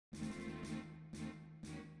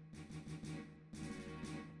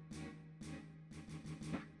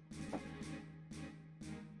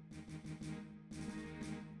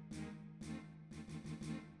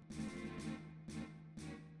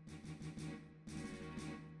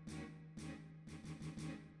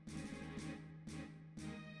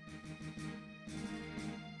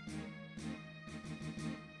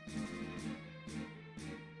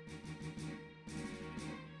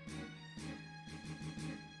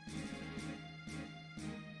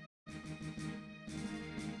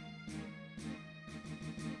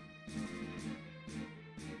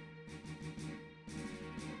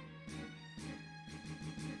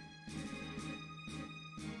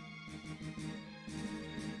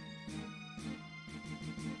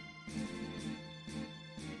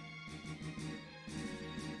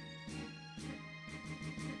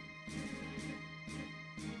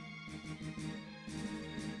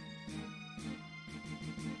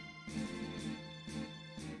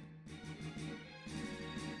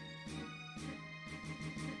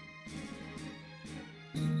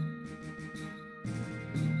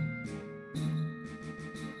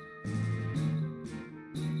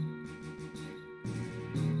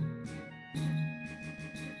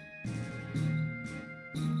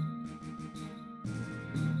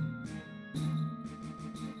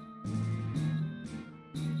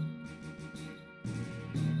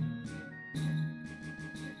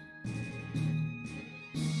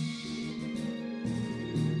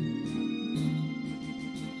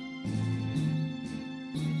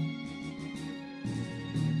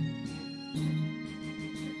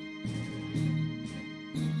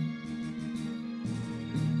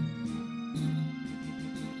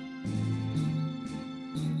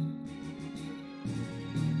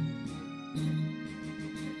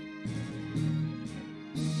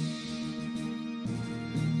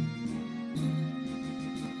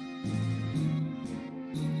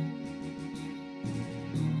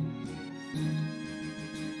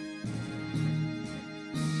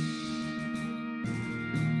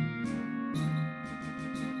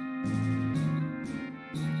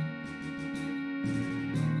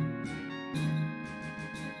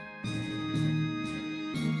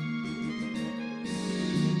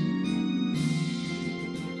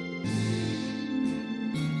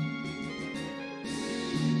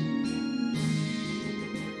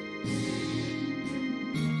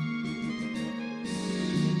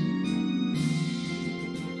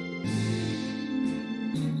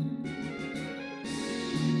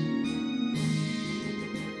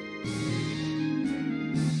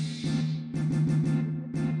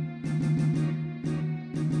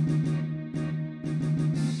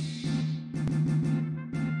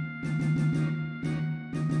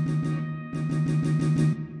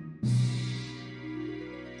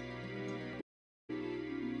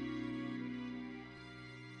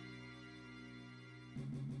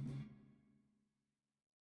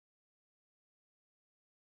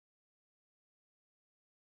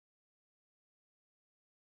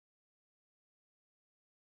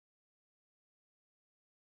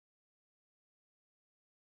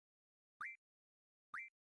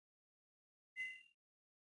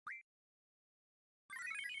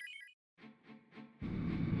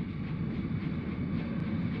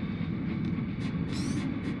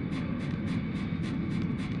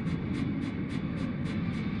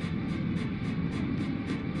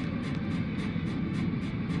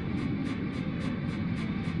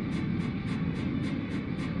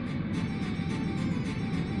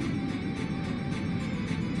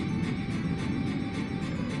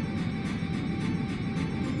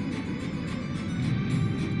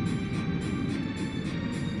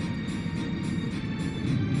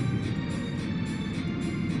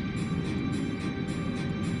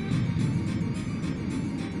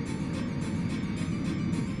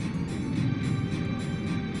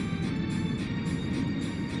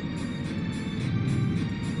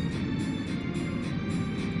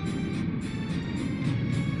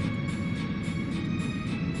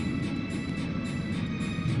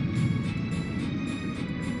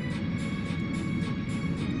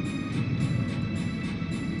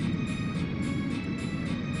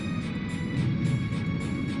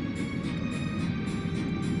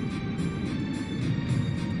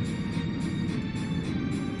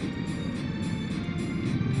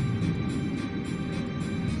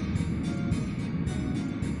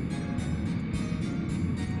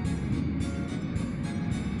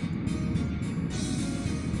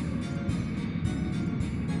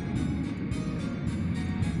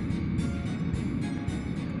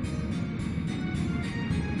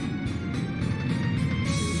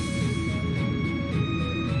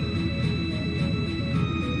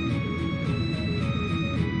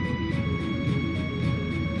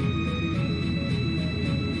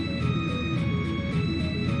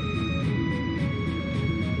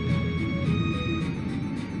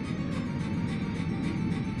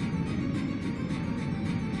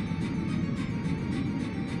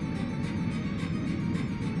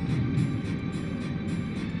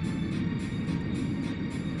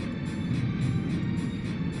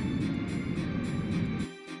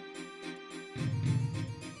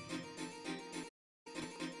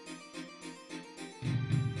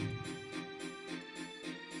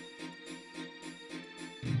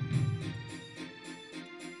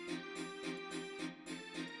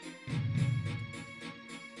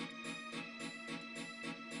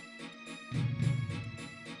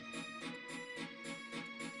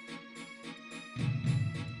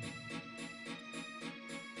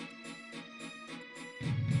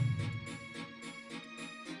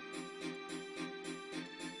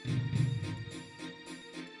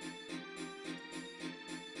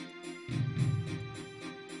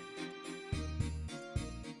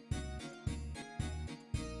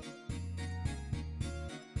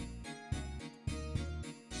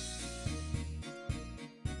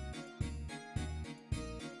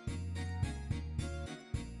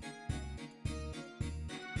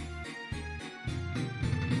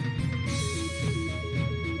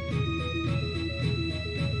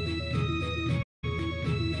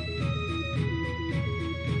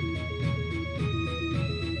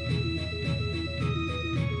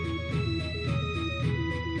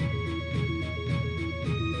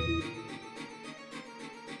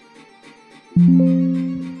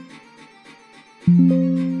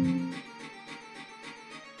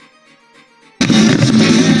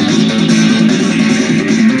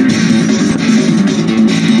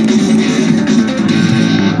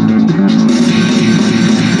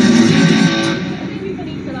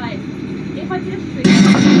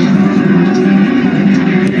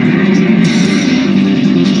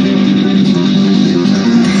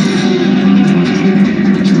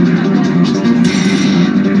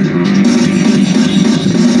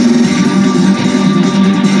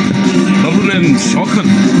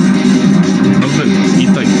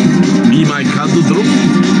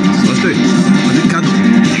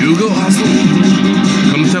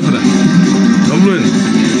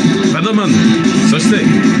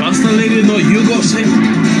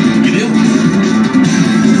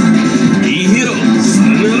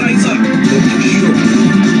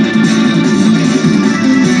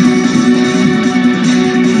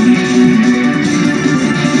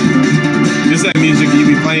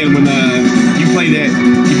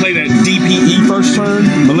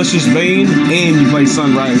Vein and you play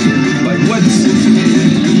Sunriser. Like what?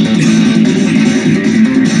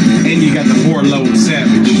 And you got the 4-load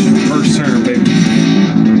Savage. First turn, baby.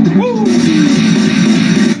 Woo!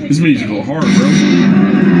 This music go hard, bro.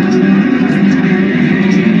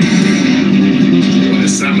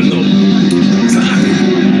 It's Simon though.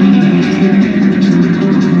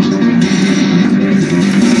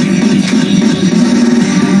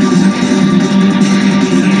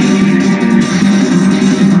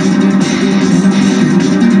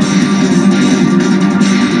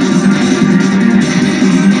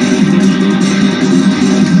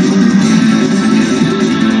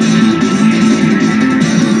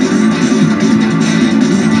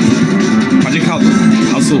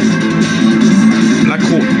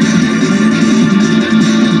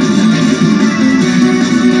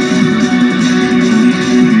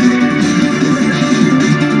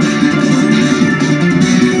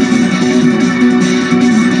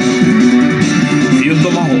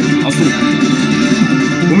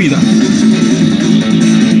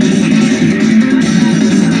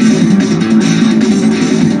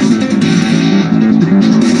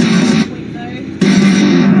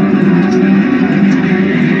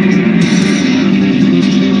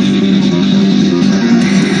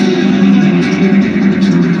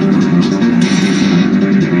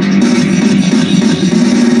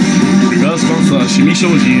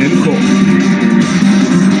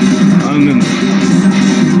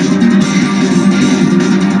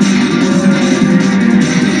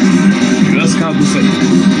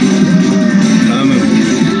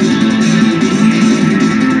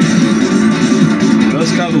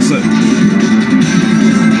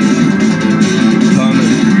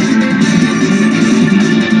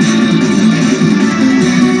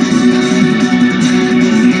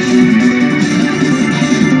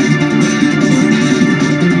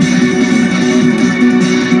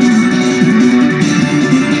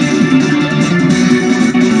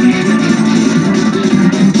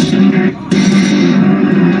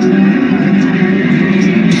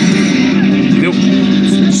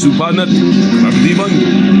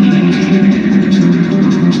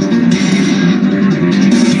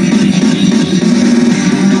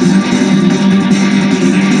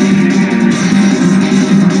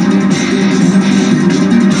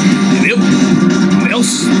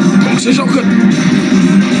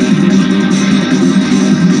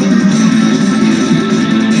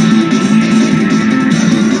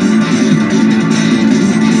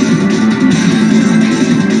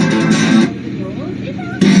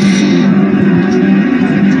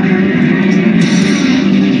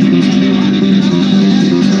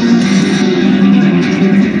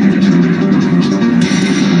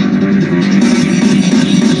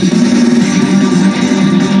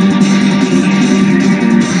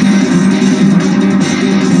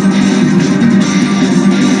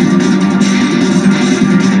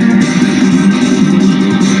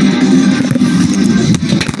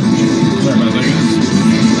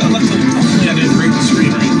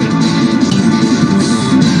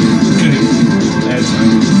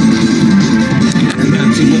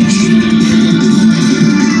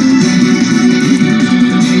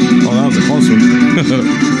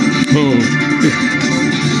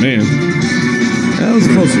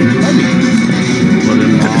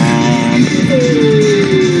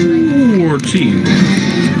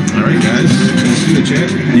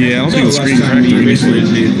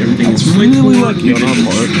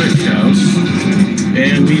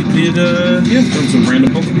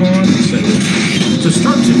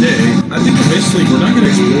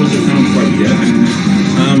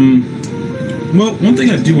 Well, one thing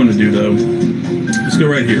I do want to do though, let's go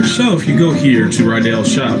right here. So if you go here to Rydell's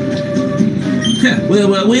shop,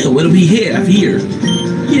 well, what do we have here?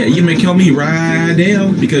 Yeah, you may call me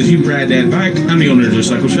Rydell because you ride that bike. I'm the owner of the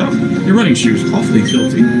cycle shop. Your running shoes, awfully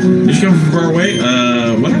filthy. Did you come from far away?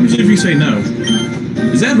 What happens if you say no?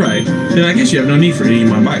 Is that right? Then I guess you have no need for any of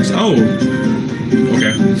my bikes. Oh.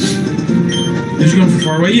 Okay. Did you come from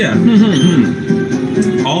far away? Yeah.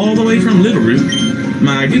 All the way from Little Root.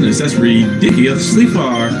 My goodness, that's ridiculously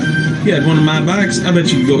far. If you had one of my bikes, I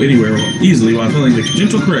bet you could go anywhere easily while feeling the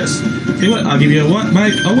gentle caress. Tell you what, I'll give you a what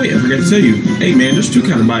bike? Oh wait, I forgot to tell you. Hey man, there's two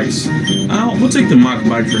kind of bikes. We'll take the mock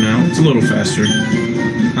bike for now. It's a little faster.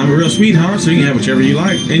 I'm a real sweetheart, so you can have whichever you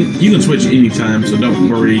like. And you can switch anytime, so don't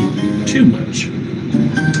worry too much.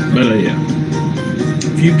 But yeah.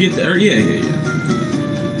 If you get there, yeah.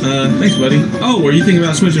 Thanks buddy. Oh, were you thinking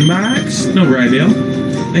about switching bikes? No, Rydell.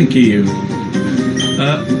 Thank you.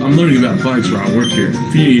 I'm learning about bikes while I work here.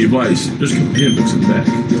 If you need advice, there's a couple handbooks in the back.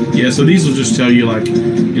 Yeah, so these will just tell you, like,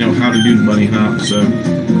 you know, how to do the bunny hop. So,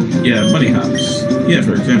 yeah, bunny hops. Yeah,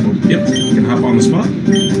 for example, yep, you can hop on the spot.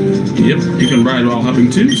 Yep, you can ride while hopping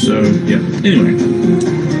too. So, yeah. Anyway,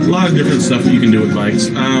 a lot of different stuff you can do with bikes.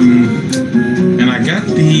 And I got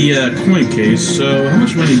the coin case. So, how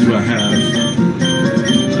much money do I have?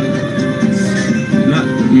 Not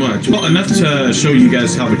much. Well, enough to show you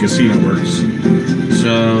guys how the casino works.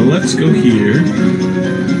 So let's go here.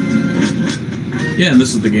 Yeah, and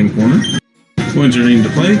this is the game corner. Coins are needed to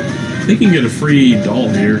play. I think you can get a free doll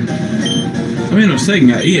here. I made a mistake.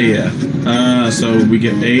 Yeah. So we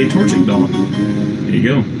get a torching doll. There you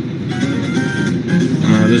go.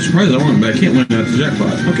 There's a prize I want, but I can't win at the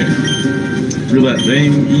jackpot. Okay. Roulette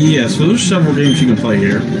thing. Yeah, so there's several games you can play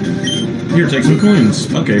here. Here, take some coins.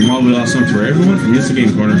 Okay, Molly lost some for everyone from the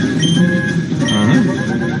game corner.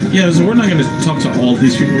 Yeah, so we're not going to talk to all of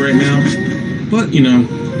these people right now, but, you know,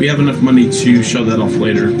 we have enough money to show that off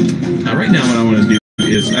later. Now, right now, what I want to do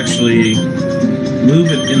is actually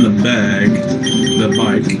move it in the bag, the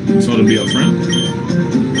bike, so it'll be up front.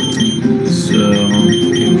 So,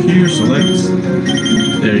 here, select,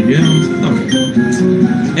 there you go.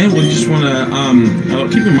 Okay. And we just want to,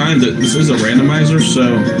 keep in mind that this is a randomizer,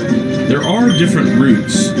 so there are different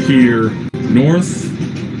routes here. North,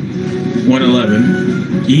 111.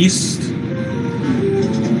 East,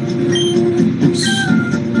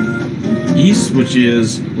 which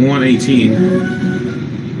is 118,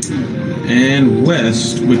 and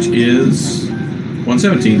west, which is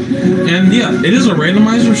 117. And yeah, it is a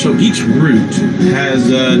randomizer, so each route has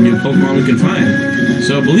new Pokemon we can find.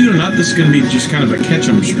 So believe it or not, this is going to be just kind of a catch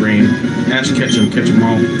 'em screen. Catch 'em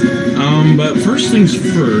all. But first things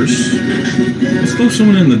first, let's throw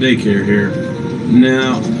someone in the daycare here.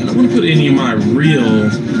 Now, I don't want to put any of my real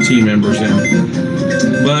team members in,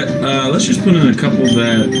 but let's just put in a couple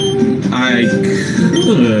that I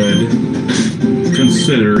could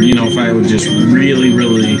consider, you know, if I would just really,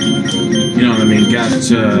 you know what I mean, got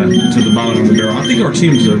to the bottom of the barrel. I think our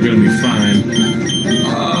teams are going to be fine.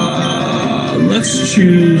 Let's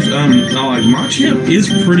choose, like, Machamp is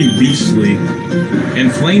pretty beastly,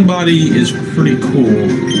 and Flame Body is pretty cool.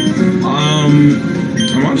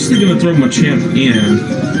 I'm honestly going to throw Machamp in.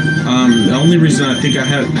 The only reason I think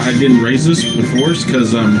I didn't raise this before is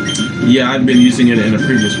because, yeah, I'd been using it in a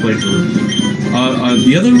previous playthrough.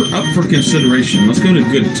 The other up for consideration, let's go to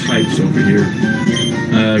good types over here.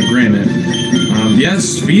 Granite.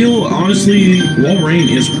 Yes, Feel, honestly, Walrein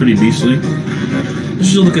is pretty beastly. Let's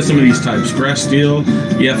just look at some of these types. Grass Steel,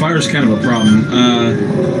 yeah, Fire's kind of a problem.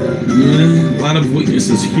 A lot of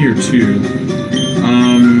weaknesses here, too.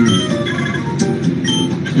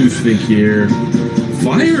 Let me think here.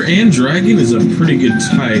 Fire and Dragon is a pretty good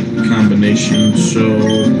type combination, so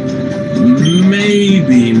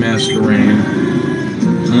maybe Masquerain.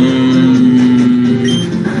 I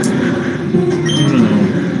don't know.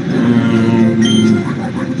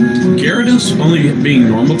 Gyarados, only being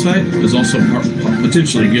normal type, is also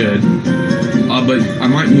potentially good, but I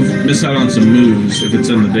might miss out on some moves if it's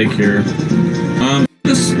in the daycare.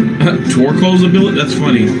 This Torkoal's ability, that's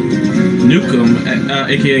funny. Nukem,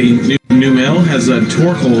 aka Numel, has a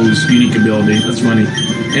Torkoal's unique ability. That's funny.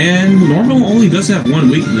 And Normal only does have one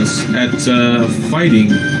weakness at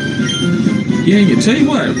fighting. Yeah, tell you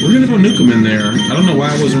what, we're gonna throw Nukem in there. I don't know why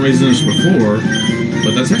I wasn't raising this before,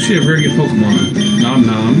 but that's actually a very good Pokemon. Nom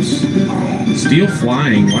Noms. Steel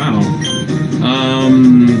Flying, wow.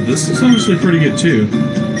 This is honestly pretty good too.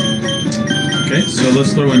 Okay, so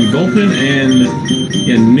let's throw in Gulpin and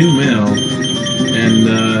Numel. And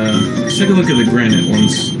let's take a look at the Granite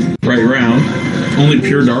ones. Right around. Only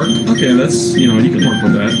Pure Dark. Okay, that's, you know, you can work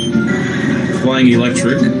with that. Flying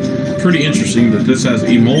Electric. Pretty interesting that this has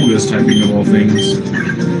Emolga's typing of all things.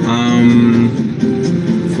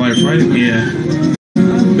 Fire Fighting, yeah.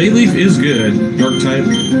 Bayleaf is good. Dark type,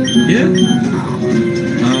 yeah.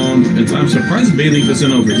 I'm surprised Bayleaf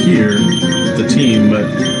isn't over here, the team, but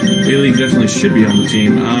Bayleaf definitely should be on the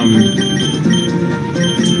team.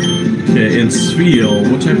 Okay, and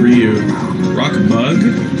Sfeel, what type are you? Rock Bug?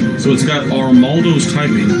 So it's got Raldos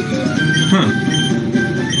typing. Huh.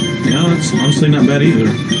 Yeah, that's honestly not bad either.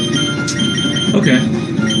 Okay.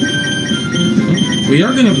 We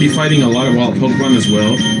are going to be fighting a lot of wild Pokemon as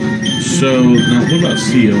well. So, now what about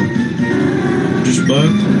Seal? Just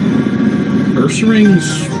Bug?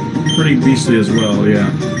 Ursaring's pretty beastly as well,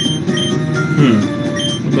 yeah.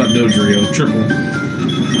 What about Dodrio? Triple.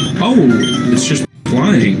 Oh, it's just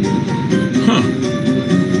flying. Huh.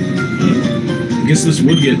 I guess this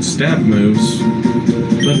would get stab moves.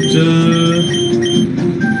 But,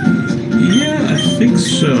 yeah, I think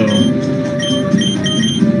so.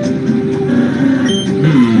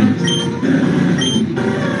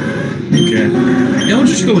 Okay. Yeah, I'll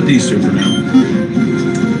just go with these two for now.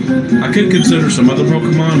 I could consider some other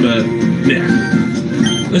Pokemon, but, yeah.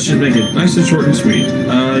 Let's just make it nice and short and sweet.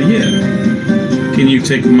 Yeah. Can you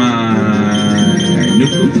take my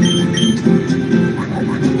Nuku?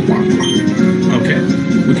 Okay.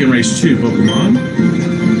 We can raise 2 Pokemon.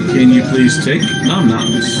 Can you please take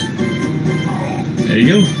Nomnox? There you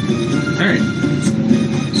go. Alright.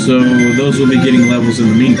 So, those will be getting levels in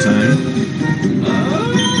the meantime.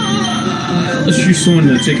 Let's choose someone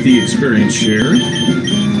to take the experience share.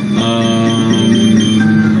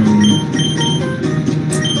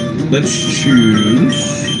 Let's choose...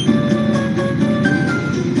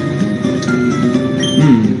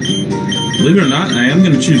 Believe it or not, I am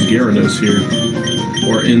going to choose Gyarados here.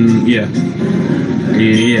 Or yeah.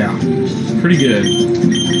 Yeah. Pretty good.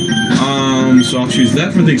 So I'll choose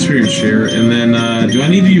that for the experience share. And then, do I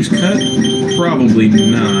need to use Cut? Probably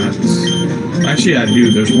not. Actually, I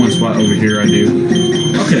do. There's one spot over here I do.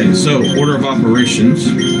 Okay, so order of operations.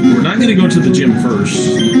 We're not going to go to the gym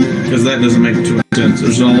first, because that doesn't make too much sense.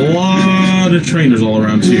 There's a lot of trainers all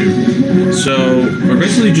around too. So we're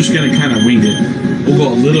basically just going to kind of wing it. We'll go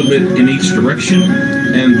a little bit in each direction,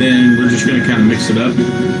 and then we're just going to kind of mix it up.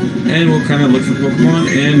 And we'll kind of look for Pokemon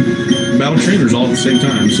and battle trainers all at the same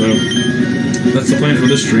time. So that's the plan for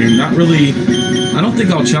this stream. Not really... I don't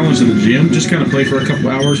think I'll challenge in the gym. Just kind of play for a couple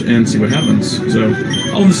hours and see what happens. So,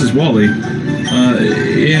 oh, this is Wally.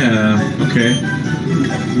 Yeah, okay.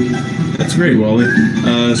 That's great, Wally.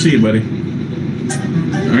 See you, buddy.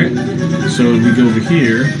 Alright, so we go over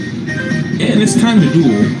here. And it's time to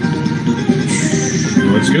duel.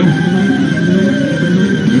 Let's go.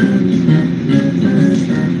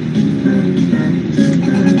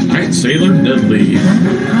 Alright, Sailor Dudley.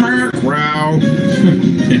 Wow.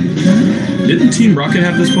 Didn't Team Rocket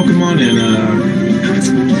have this Pokemon in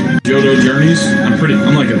Johto Journeys? I'm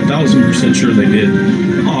like 1,000% sure they did.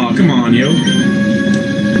 Aw, come on, yo.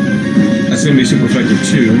 That's gonna be super effective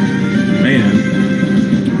too. Man.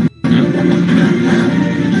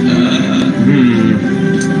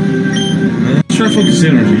 Let's try Focus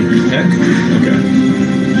Energy. Heck? Okay.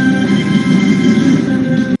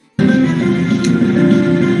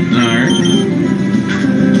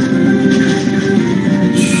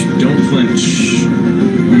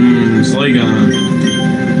 Slagon.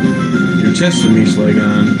 You're testing me,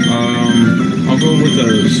 Slagon. I'll go with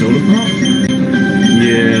a Soda Pop.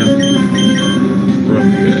 Yeah.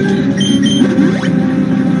 Probably good.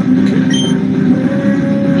 Okay.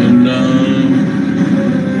 And,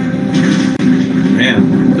 man,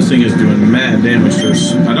 this thing is doing mad damage to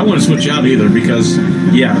us. I don't want to switch out either because,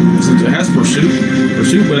 yeah, since it has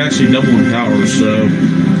Pursuit would actually double in power, so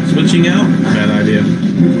switching out, bad idea.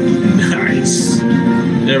 Nice.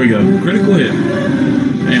 There we go. Critical hit.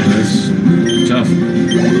 Man, that's tough.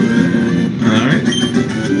 Alright.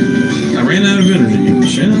 I ran out of energy.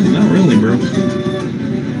 Shit, not really, bro.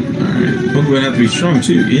 Alright. Pokemon have to be strong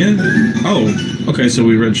too. Yeah? Oh. Okay, so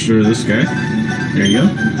we register this guy. There you go.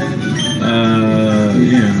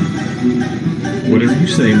 Yeah. Whatever you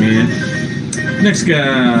say, man. Next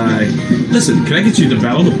guy. Listen, can I get you to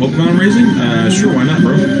battle the Pokemon raising? Sure, why not,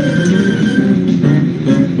 bro?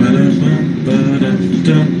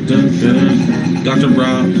 Dr.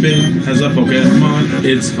 Robin has a Pokemon.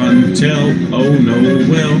 It's Huntel. Oh no,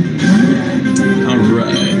 well.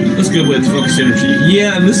 Alright. Let's go with Focus Energy.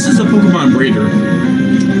 Yeah, this is a Pokemon breeder.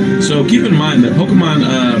 So keep in mind that Pokemon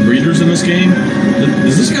breeders in this game.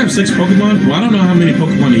 Does this guy have 6 Pokemon? Well, I don't know how many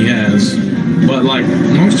Pokemon he has. But, like,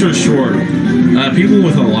 long story short, people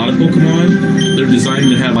with a lot of Pokemon, they're designed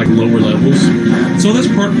to have, like, lower levels. So that's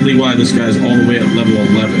partly why this guy's all the way at level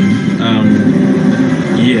 11.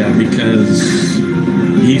 Yeah, because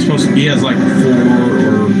he has, like, 4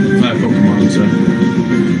 or 5 Pokemon, so...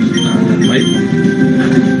 Right?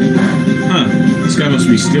 Huh. This guy must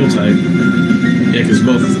be Steel type. Yeah, because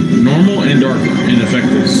both normal and dark are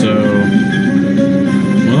ineffective, so...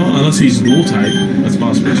 Well, unless he's dual type, that's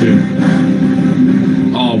possible, too.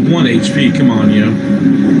 1 HP. Come on, yo.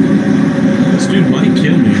 This dude might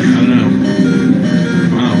kill me. I don't know.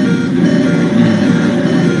 Wow.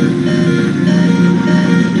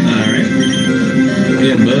 Alright.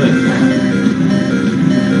 Yeah, bud.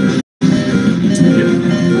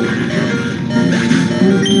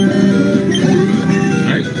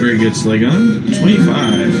 Alright, very good, Slagon.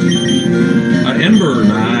 25. Ember,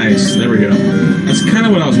 nice. There we go. That's kind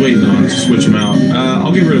of what I was waiting on, to switch them out.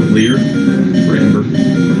 I'll get rid of Lear for Ember.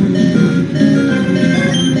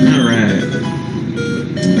 Alright.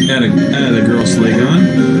 Add a girl Slagon.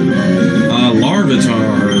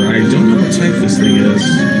 Larvitar. I don't know what type this thing is.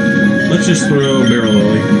 Let's just throw Barrel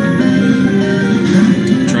Lily.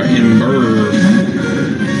 Try Ember.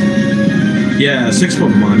 Yeah, 6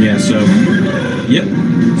 Pokemon, yeah, so. Yep.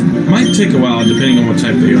 Might take a while depending on what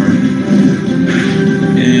type they are.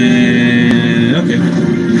 And okay.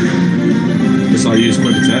 Guess I'll use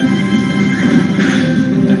quick attack.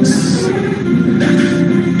 Nice.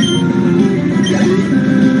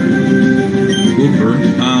 Whooper.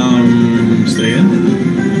 Stay in.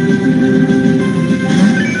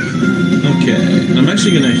 Okay. I'm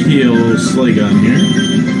actually gonna heal Slagon here.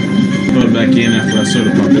 Put it back in after I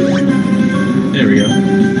soda pump it. There we go.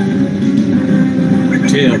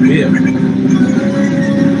 Tail whip.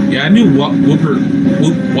 Yeah, I knew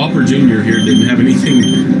Whopper Jr. here didn't have anything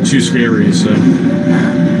too scary, so.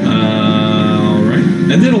 Alright.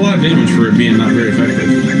 That did a lot of damage for it being not very effective.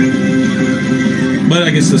 But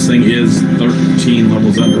I guess this thing is 13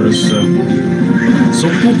 levels under us, so. So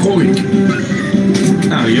quick.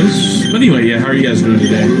 Adios. But anyway, yeah, how are you guys doing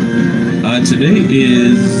today? Today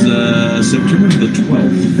is September the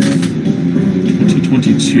 12th,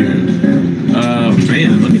 2022.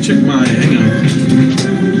 Man, let me check my, hang on.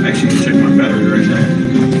 I actually can check my battery right now.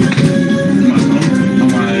 On my phone, on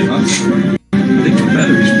my screen. I think my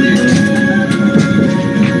battery's pretty low.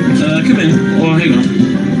 Come in. Oh, hang on.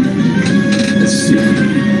 Let's see.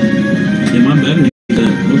 Yeah, my battery.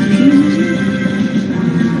 What percent is it?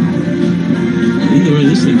 Either way,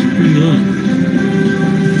 this thing's pretty low.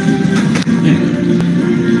 Hang on.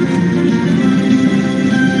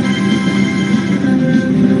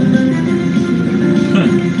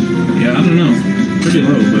 I don't know. Pretty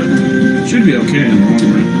low, but should be okay in the long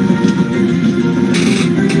run.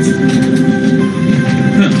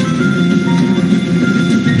 Huh.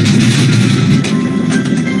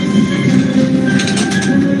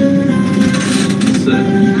 What's that?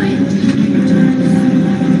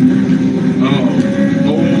 Oh.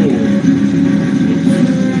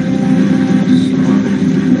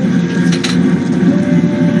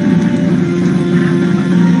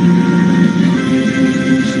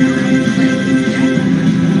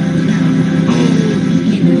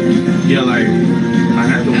 Yeah, like, I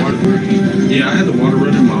had the water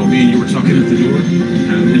running while me and you were talking at the door,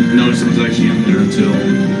 and I didn't notice it was actually in there until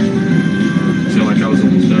like I was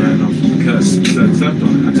almost done, and I stepped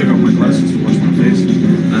on it. I took off my glasses to wash my face,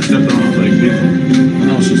 and I stepped on it, I was like, dude,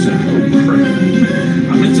 and I was just like, oh crap.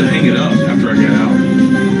 I meant to hang it up after I got out,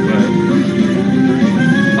 but,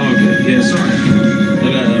 oh, okay, yeah, sorry.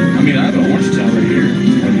 But, I mean, I have a orange towel right here.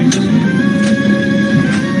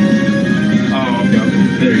 Oh, okay,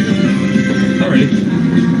 there you go. Alright.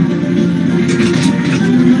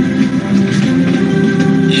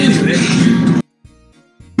 Anyway.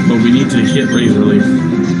 But we need to hit Razor Leaf.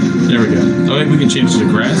 There we go. Alright, we can change to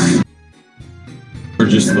grass. Or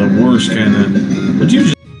just the worst kind of. Would you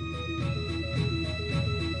just.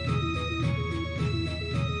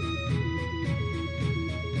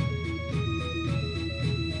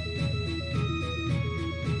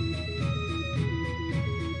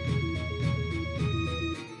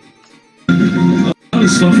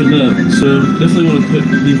 Softened up, so definitely want to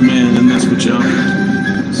leave a man and that's what y'all.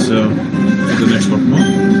 So, the next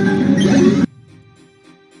Pokemon.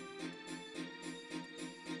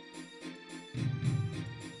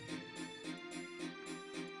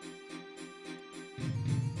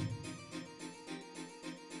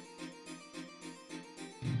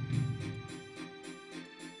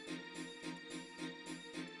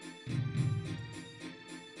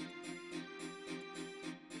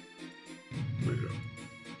 There you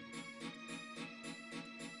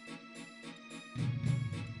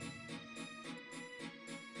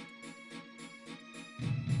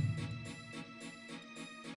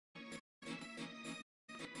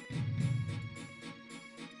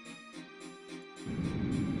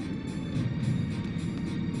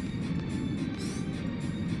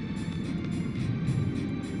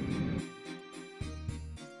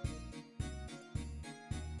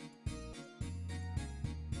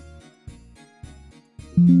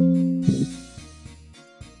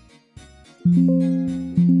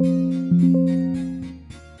go.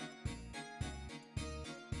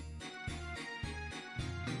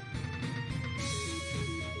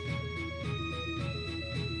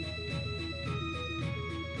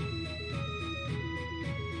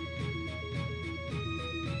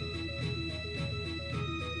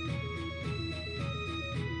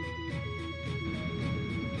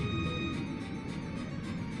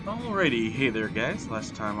 Alrighty, hey there guys,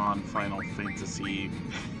 last time on Final Fantasy,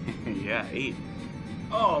 yeah, 8.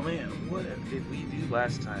 Oh man, what did we do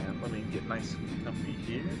last time? Let me get nice and comfy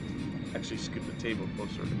here. Actually scoot the table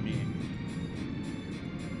closer to me.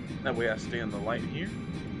 That way I stay in the light here.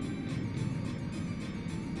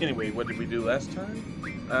 Anyway, what did we do last time?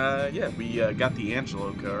 Yeah, we got the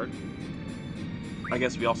Angelo card. I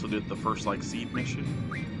guess we also did the first, like, seed mission.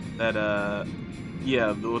 That,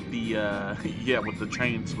 yeah, with the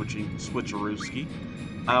chain switcherooski.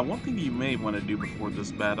 One thing you may want to do before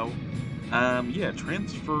this battle, yeah,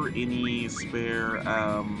 transfer any spare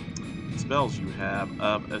spells you have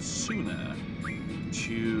of Esuna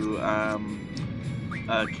to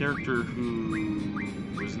a character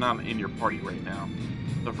who is not in your party right now.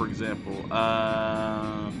 So, for example, wait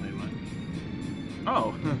a minute.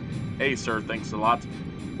 Oh, hey, sir, thanks a lot.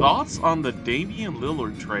 Thoughts on the Damian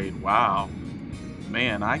Lillard trade? Wow.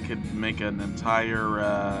 Man, I could make an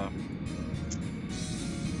entire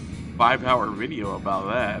 5-hour video about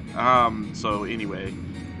that. So anyway,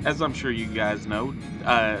 as I'm sure you guys know,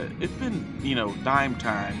 it's been, you know, dime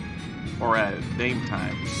time, or Dame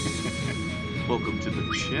time. Welcome to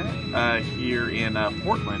the chat here in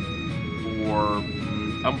Portland for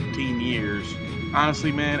umpteen years.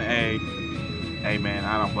 Honestly, man, hey man,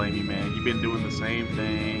 I don't blame you, man. You've been doing the same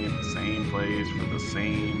thing at the same place for the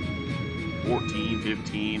same 14,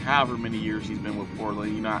 15, however many years he's been with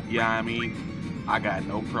Portland, you know, yeah, I mean, I got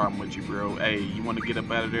no problem with you, bro. Hey, you want to get up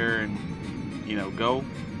out of there and, you know, go,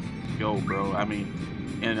 bro. I mean,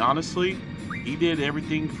 and honestly, he did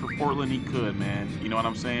everything for Portland he could, man. You know what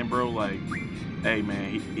I'm saying, bro? Like, hey,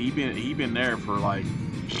 man, he been there for, like,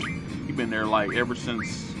 he been there, like, ever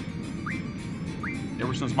since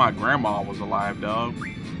my grandma was alive, dog.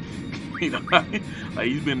 You know, like,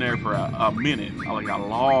 he's been there for a minute, like a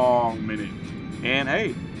long minute. And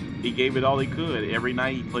hey, he gave it all he could. Every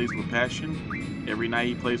night he plays with passion. Every night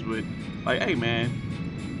he plays with, like, hey man,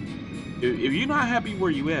 if you're not happy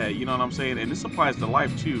where you at, you know what I'm saying? And this applies to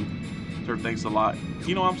life too. Sir, thanks a lot.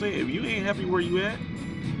 You know what I'm saying? If you ain't happy where you at,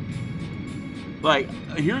 like,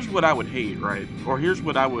 here's what I would hate, right? Or here's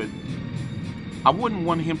what I wouldn't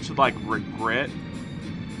want him to, like, regret.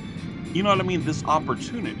 You know what I mean? This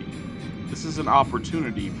opportunity. This is an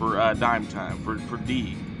opportunity for Dime Time, for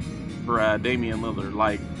Damian Lillard.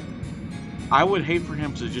 Like, I would hate for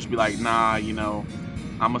him to just be like, nah, you know,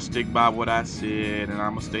 I'm going to stick by what I said, and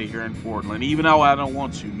I'm going to stay here in Portland, even though I don't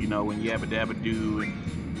want to, you know, and yabba dabba do, and,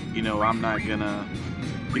 you know, I'm not going to,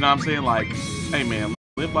 you know what I'm saying? Like, hey, man,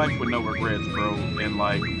 live life with no regrets, bro. And,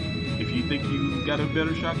 like, if you think you got a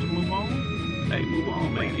better shot to move on, hey, move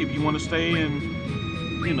on, man. If you want to stay and,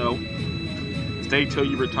 you know, stay till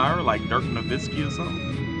you retire, like Dirk Nowitzki or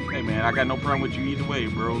something. Hey man, I got no problem with you either way,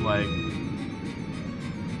 bro. Like,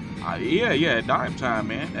 yeah, Dime Time,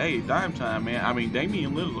 man. Hey, Dime Time, man. I mean,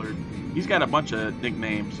 Damian Lillard, he's got a bunch of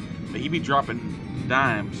nicknames, but he be dropping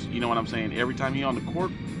dimes. You know what I'm saying? Every time he on the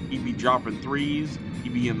court, he be dropping threes. He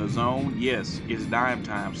be in the zone. Yes, it's Dime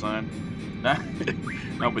Time, son.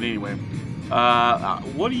 No, but anyway,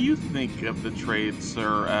 what do you think of the trade,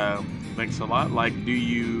 sir? Thanks a lot. Like,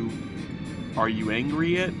 are you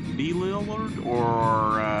angry at D. Lillard,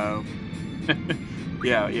 or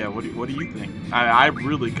yeah? What do you think? I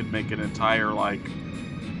really could make an entire, like,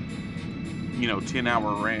 you know,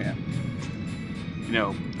 10-hour rant, you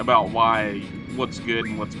know, about what's good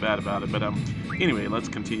and what's bad about it. But anyway, let's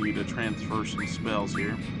continue to transfer some spells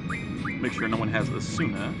here. Make sure no one has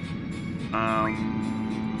Esuna.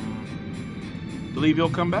 Believe he'll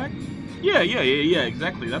come back? Yeah,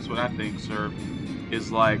 exactly. That's what I think, sir. Is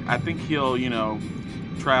like, I think he'll, you know,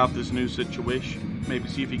 try out this new situation. Maybe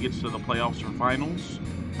see if he gets to the playoffs or finals.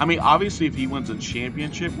 I mean, obviously, if he wins a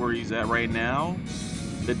championship where he's at right now,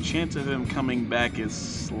 the chance of him coming back is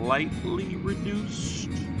slightly reduced.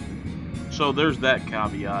 So there's that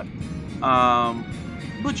caveat.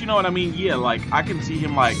 But you know what I mean? Yeah, like, I can see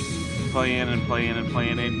him, like, playing.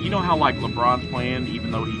 And you know how, like, LeBron's playing, even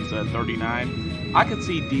though he's 39? I could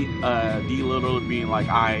see D. Lillard being like,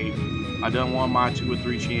 I done won my 2 or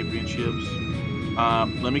 3 championships.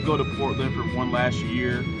 Let me go to Portland for one last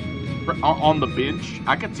year. On the bench,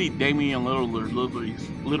 I could see Damian Lillard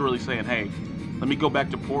literally saying, hey, let me go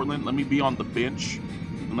back to Portland. Let me be on the bench.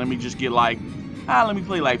 And let me just get, like, let me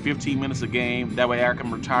play like 15 minutes a game. That way I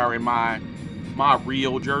can retire in my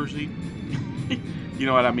real jersey. You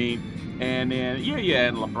know what I mean? And then, yeah,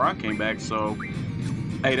 and LeBron came back. So,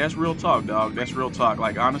 hey, that's real talk, dog. That's real talk.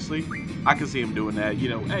 Like, honestly, I can see him doing that. You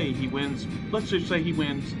know, hey, he wins. Let's just say he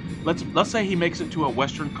wins. Let's say he makes it to a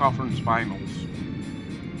Western Conference Finals.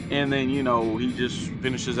 And then, you know, he just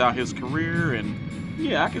finishes out his career. And,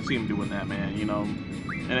 yeah, I can see him doing that, man, you know.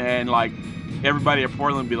 And like everybody at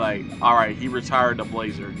Portland be like, all right, he retired to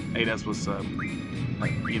Blazer. Hey, that's what's up.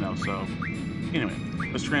 Like, you know, so anyway,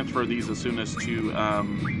 let's transfer these Esunas to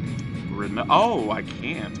oh, I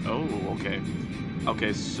can't. Oh, okay.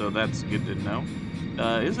 Okay, so that's good to know.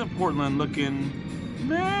 Isn't Portland looking,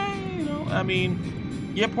 nah, you know, I mean,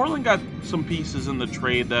 yeah, Portland got some pieces in the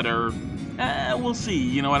trade that are, we'll see,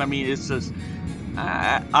 you know what I mean? It's just,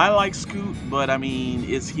 I like Scoot, but I mean,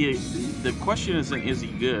 the question isn't, is he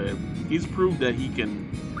good? He's proved that he can,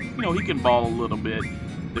 you know, he can ball a little bit.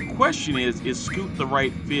 The question is Scoot the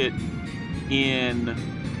right fit in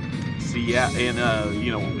Seattle,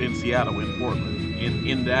 in Seattle, in Portland,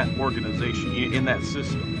 in that organization, in that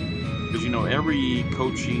system? Because, you know, every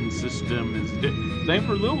coaching system is different. Same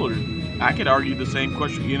for Lillard. I could argue the same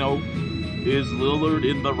question, you know, is Lillard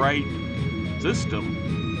in the right system?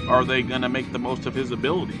 Are they going to make the most of his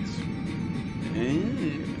abilities?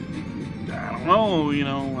 I don't know, you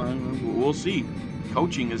know, we'll see.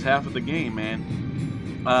 Coaching is half of the game, man.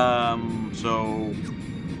 So,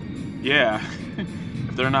 yeah,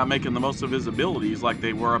 if they're not making the most of his abilities like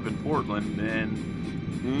they were up in Portland, then,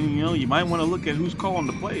 you know, you might want to look at who's calling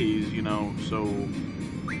the plays, you know, so,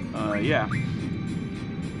 yeah.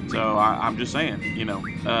 So, I'm just saying, you know,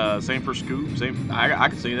 same for Scoop, I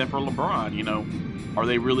could say that for LeBron, you know. Are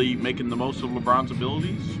they really making the most of LeBron's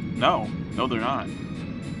abilities? No, they're not.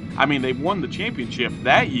 I mean, they won the championship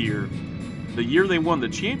that year. The year they won the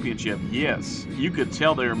championship, yes, you could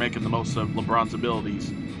tell they were making the most of LeBron's abilities.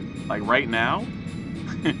 Like right now,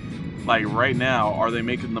 are they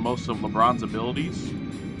making the most of LeBron's abilities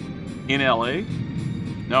in LA?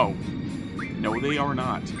 No, they are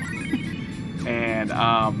not. And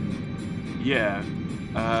yeah,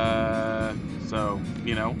 so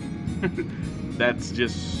you know, that's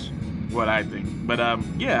just what I think. But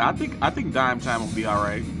yeah, I think Dime Time will be all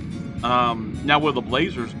right. Now, will the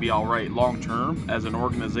Blazers be all right long term as an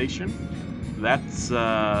organization? That's you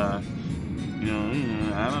know,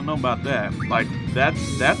 I don't know about that. Like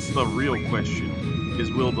that's the real question: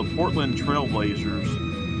 is will the Portland Trail Blazers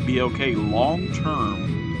be okay long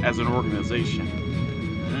term as an organization?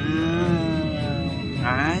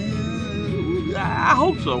 I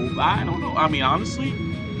hope so. I don't know. I mean, honestly,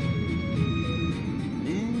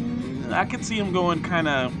 I could see them going kind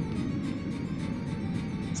of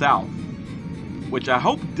south, which I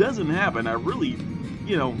hope doesn't happen. I really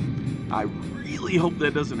hope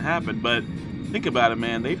that doesn't happen. But think about it,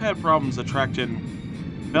 man. They've had problems attracting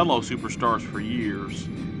fellow superstars for years.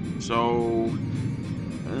 So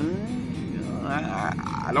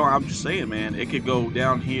I'm just saying, man, it could go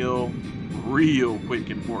downhill real quick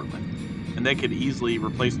in Portland, and they could easily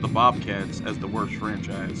replace the Bobcats as the worst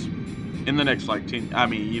franchise in the next like 10. I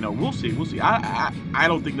mean, you know, we'll see. I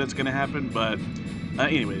don't think that's gonna happen, but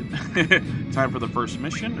anyway, time for the first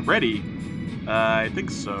mission. Ready? I think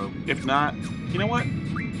so. If not, you know what?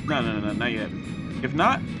 No, not yet. If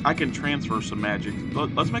not, I can transfer some magic.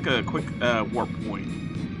 Let's make a quick warp point,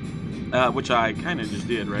 which I kind of just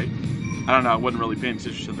did, right? I don't know. I wasn't really paying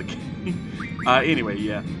attention to the game. Anyway,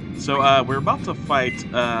 yeah. So we're about to fight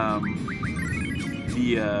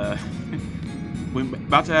we're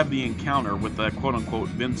about to have the encounter with quote-unquote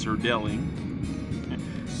Vincer Delling.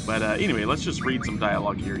 But anyway, let's just read some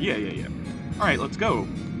dialogue here. Yeah. All right, let's go.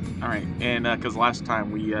 All right, and because last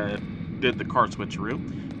time we did the card switcheroo.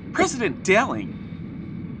 President Delling.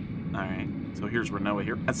 All right, so here's Renoa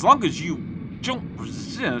here. As long as you don't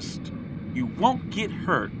resist, you won't get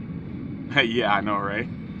hurt. Hey, yeah, I know, right?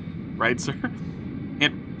 Right, sir?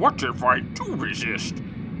 And what if I do resist?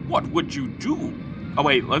 What would you do? Oh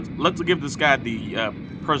wait, let's give this guy the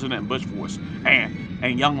President Bush voice.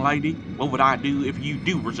 And young lady, what would I do if you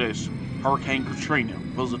do resist? Hurricane Katrina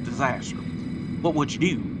was a disaster. What would you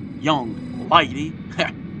do, young lady?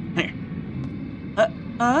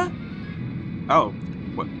 Oh,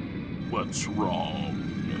 what's wrong?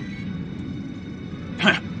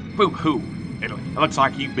 Boo-hoo. It looks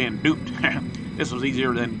like you've been duped. This was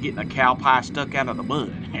easier than getting a cow pie stuck out of the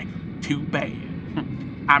mud. Too bad.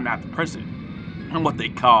 I'm not the president. I'm what they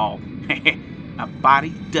call a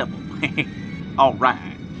body double. All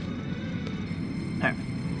right.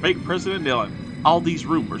 Big President Dylan, all these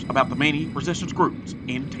rumors about the many resistance groups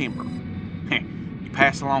in Timber. You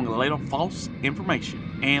pass along a little false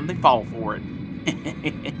information, and they fall for it.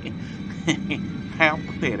 How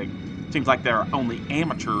pathetic. Seems like there are only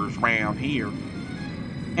amateurs around here.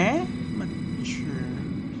 Amateurs?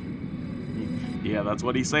 Yeah, that's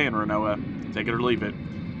what he's saying, Renoa. Take it or leave it.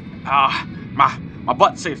 My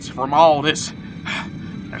butt sits from all this.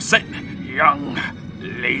 Sit, young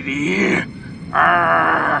lady.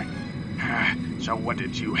 So what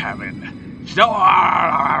did you have in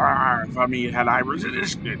I mean, had I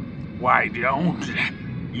resisted, why don't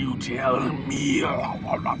you tell me?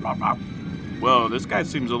 Whoa, this guy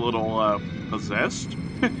seems a little possessed.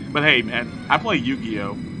 But hey, man, I play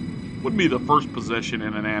Yu-Gi-Oh! Wouldn't be the first possession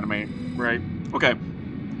in an anime, right? Okay.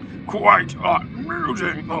 Quite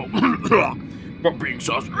amusing. But being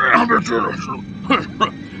such amateurish.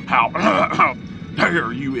 How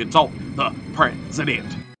dare you insult the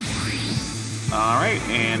president? Alright,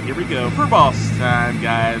 and here we go for boss time,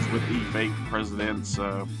 guys, with the fake president.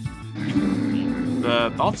 So,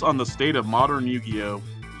 the thoughts on the state of modern Yu-Gi-Oh!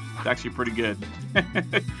 It's actually pretty good.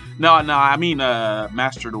 No, I mean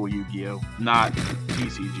Master Duel Yu-Gi-Oh! Not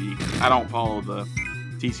TCG. I don't follow the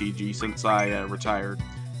TCG since I retired.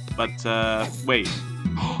 But, wait.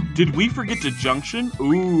 Did we forget to junction?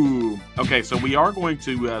 Ooh. Okay, so we are going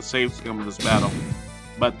to save some of this battle.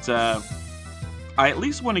 But, I at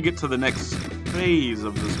least want to get to the next phase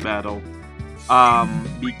of this battle.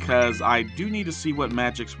 Because I do need to see what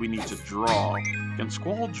magics we need to draw. Can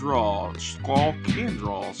Squall draw? Squall can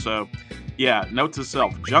draw. So, yeah, note to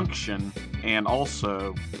self, junction, and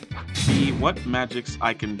also see what magics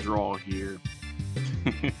I can draw here.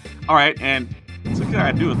 Alright, and what's the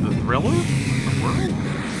guy do with the thriller? The word?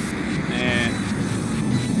 And,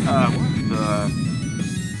 what the...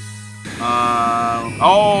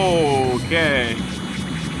 okay.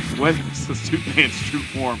 What is the Superman's true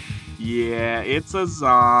form? Yeah, it's a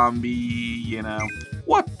zombie, you know.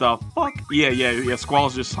 What the fuck? Yeah,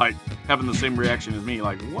 Squall's just, like, having the same reaction as me,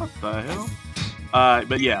 like, what the hell?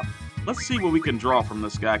 But yeah, let's see what we can draw from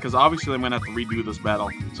this guy, because obviously I'm going to have to redo this battle.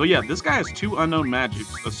 So yeah, this guy has 2 unknown magics.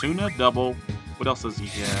 Esuna, double. What else does he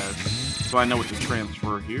have? So I know what to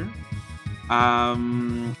transfer here.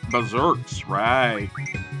 Berserks, right.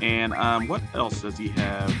 And, what else does he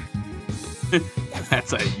have?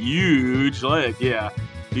 That's a huge leg, yeah.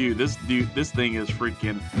 Dude, this thing is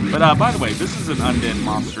freaking... But, by the way, this is an undead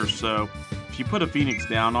monster, so if you put a phoenix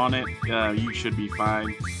down on it, you should be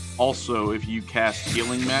fine. Also, if you cast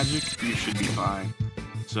healing magic, you should be fine.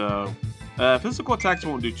 So, physical attacks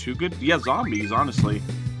won't do too good. Yeah, zombies, honestly.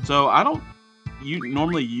 So, I don't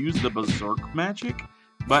normally use the berserk magic,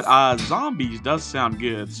 but zombies does sound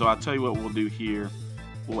good. So, I'll tell you what we'll do here.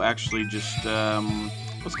 We'll actually just...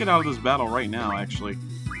 let's get out of this battle right now, actually.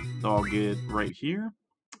 So, I'll get right here.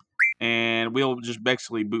 And we'll just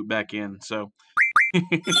basically boot back in, so...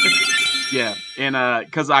 yeah, and,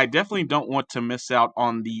 because I definitely don't want to miss out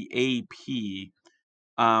on the AP,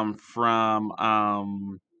 from,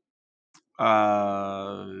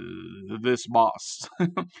 this boss.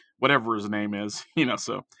 Whatever his name is, you know,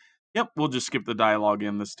 so... Yep, we'll just skip the dialogue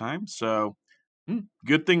in this time, so...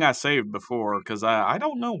 good thing I saved before, because I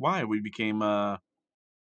don't know why we became,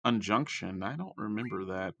 Unjunction. I don't remember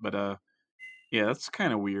that, but, yeah, that's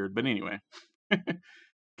kind of weird, but anyway.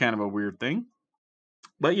 Kind of a weird thing.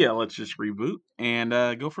 But yeah, let's just reboot and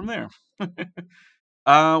go from there.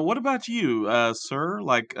 What about you, sir?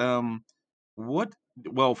 Like, what...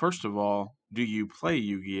 Well, first of all, do you play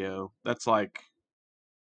Yu-Gi-Oh? That's like,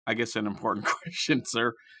 I guess, an important question,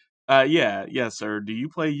 sir. Yeah, sir. Do you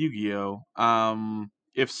play Yu-Gi-Oh?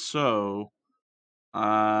 If so,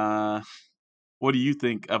 what do you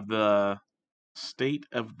think of the state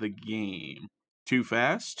of the game? Too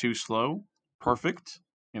fast? Too slow? Perfect?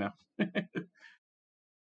 You know?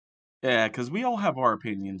 Yeah, because we all have our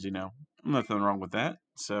opinions, you know. Nothing wrong with that.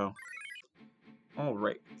 So, all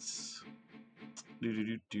right.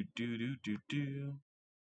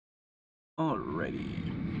 Alrighty.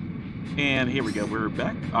 And here we go. We're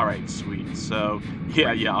back. All right, sweet. So,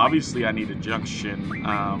 yeah. Obviously, I need a junction.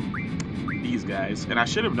 These guys, and I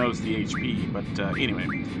should have noticed the HP, but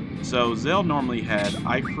anyway. So Zell normally had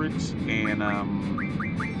Ifrit, and I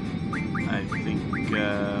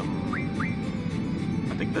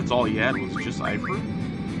think that's all he had was just Ifrit.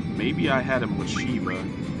 Maybe I had him with Shiva.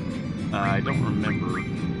 I don't remember.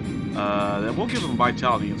 Then we'll give him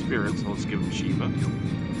Vitality and Spirit, so let's give him Shiva.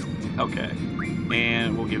 Okay,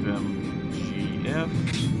 and we'll give him GF,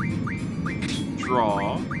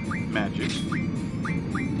 Draw, Magic.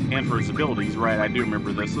 And for his abilities, right, I do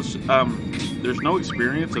remember this. Let's, there's no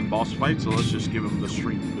experience in boss fights, so let's just give him the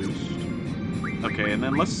strength boost. Okay, and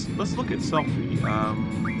then let's look at Selfie.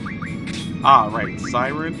 Right,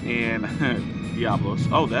 Siren and Diablos.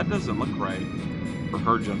 Oh, that doesn't look right for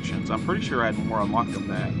her junctions. I'm pretty sure I had more unlocked than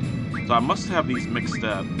that. So I must have these mixed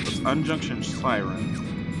up. Let's unjunction Siren.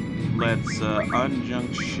 Let's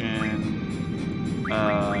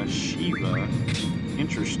unjunction Shiva.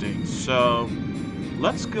 Interesting. So...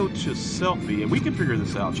 let's go to Selfie, and we can figure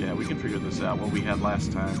this out, chat. We can figure this out, what we had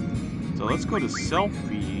last time. So let's go to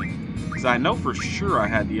Selfie, Because I know for sure I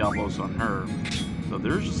had Diablos on her. So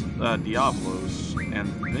there's Diablos, and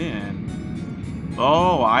then...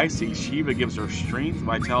 Oh, I see. Shiva gives her strength,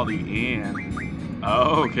 vitality, and...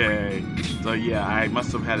 Okay. So yeah, I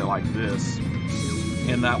must have had it like this.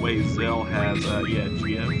 And that way Zell has, yeah,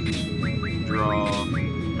 GF, draw,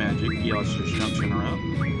 magic. Yeah, let's just junction around.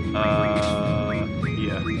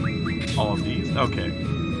 Yeah, all of these. Okay.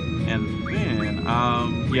 And then,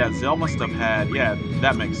 yeah, Zell must have had, yeah,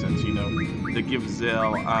 that makes sense, you know, to give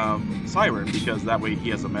Zell, Siren, because that way he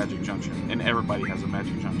has a magic junction, and everybody has a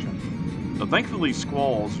magic junction. So thankfully,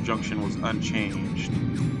 Squall's junction was unchanged.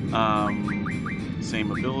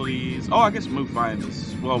 Same abilities. Oh, I guess move find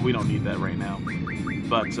is, well, we don't need that right now.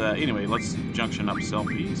 But anyway, let's junction up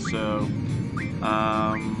Selfie. So,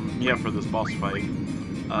 yeah, for this boss fight,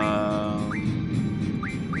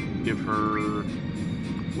 give her,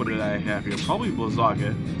 what did I have here? Probably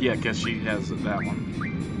Blizzaga. Yeah, because she has that one.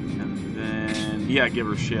 And then, yeah, give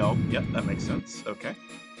her Shell. Yep, that makes sense. Okay.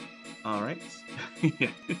 All right.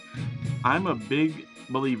 Yeah. I'm a big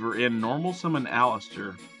believer in normal summon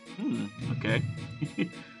Alistair. Okay.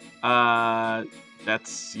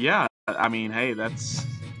 That's, yeah. I mean, hey, that's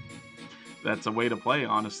a way to play,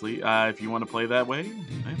 honestly. If you want to play that way,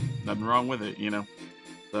 hey, nothing wrong with it, you know.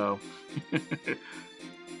 So,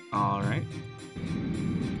 all right,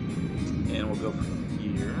 and we'll go from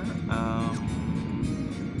here.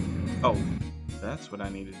 Oh, that's what I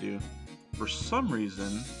need to do. For some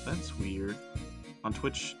reason, that's weird. On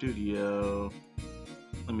Twitch Studio,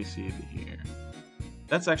 let me see it here.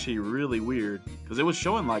 That's actually really weird, because it was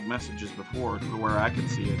showing like messages before to where I could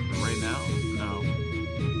see it, but right now, no.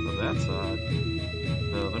 So that's odd.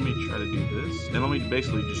 So let me try to do this, and let me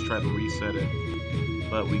basically just try to reset it.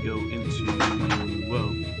 But we go into,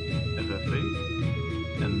 whoa,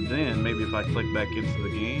 FF8, and then maybe if I click back into the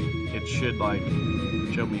game, it should like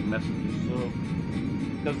show me messages. So,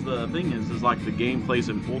 because the thing is like the game plays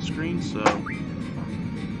in full screen, so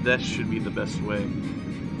that should be the best way.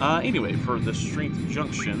 Anyway, for the strength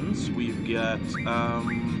junctions, we've got,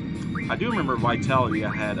 I do remember vitality,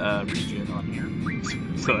 I had regen on here,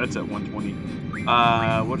 so that's at 120.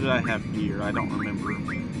 What did I have here? I don't remember.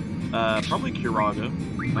 Probably Kiraga,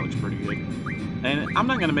 that looks pretty good. And I'm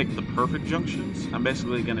not going to make the perfect junctions, I'm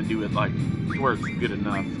basically going to do it like, to where it's good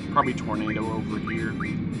enough. Probably Tornado over here,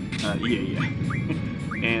 yeah.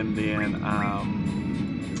 And then,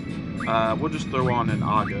 we'll just throw on an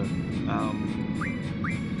Aga.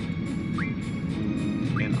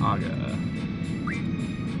 Aga.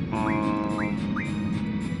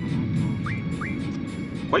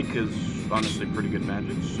 Quake is honestly pretty good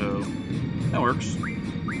magic, so that works.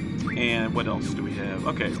 And what else do we have?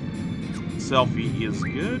 Okay, Selfie is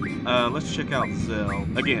good. Let's check out Zell.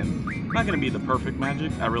 Again, not going to be the perfect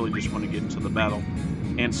magic. I really just want to get into the battle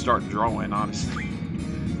and start drawing, honestly.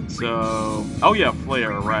 So, oh yeah,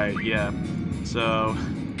 Flare, right, yeah. So,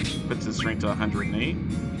 puts his strength to 108.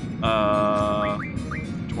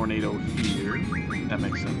 Tornado here, that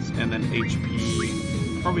makes sense. And then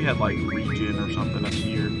HP, probably had like regen or something up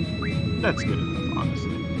here. That's good enough,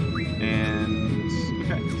 honestly. And,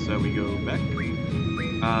 okay, so we go back.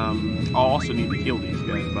 I'll also need to heal these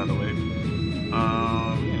guys, by the way.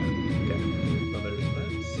 Yeah, okay. So there's that.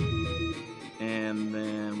 And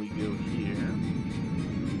then we go here.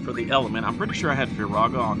 For the element, I'm pretty sure I had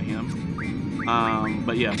Firaga on him.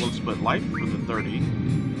 But yeah, we'll split life for the 30.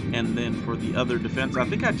 And then for the other defense, I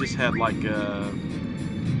think I just had like I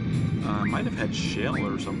might have had Shell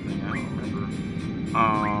or something, I don't remember.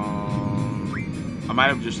 I might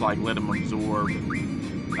have just like let him absorb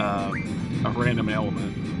a random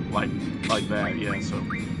element, like that, yeah, so.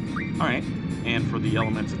 Alright, and for the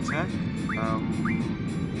element's attack,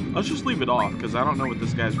 let's just leave it off, because I don't know what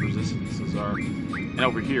this guy's resistances are. And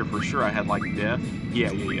over here, for sure, I had like Death.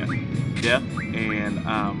 Yeah. Death, and,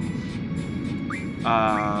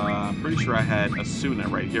 I'm pretty sure I had Esuna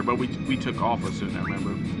right here, but we took off Esuna,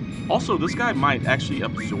 remember? Also, this guy might actually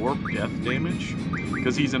absorb death damage,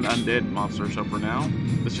 because he's an undead monster, so for now,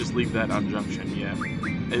 let's just leave that unjunction, yeah.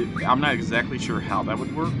 I'm not exactly sure how that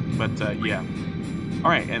would work, but yeah.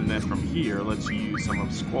 Alright, and then from here, let's use some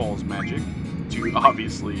of Squall's magic to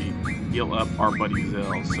obviously heal up our buddy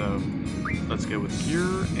Zell, so let's go with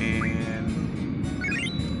Cure,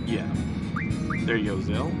 and yeah. There you go,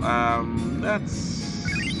 Zell. That's...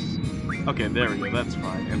 Okay, there we go, that's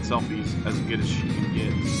fine. And Selfie's as good as she can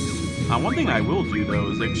get. One thing I will do,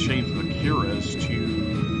 though, is exchange the Curas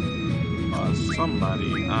to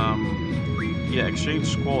somebody. Yeah, exchange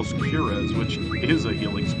Squall's Curas, which is a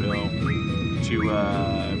healing spell, to,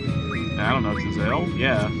 I don't know, to Zell?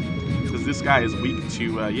 Yeah. Because this guy is weak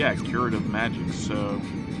to, yeah, curative magic, so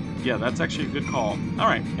Yeah, that's actually a good call. All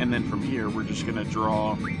right, and then from here, we're just gonna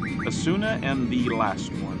draw Esuna and the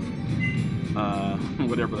last one.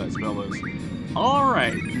 Whatever that spell is. All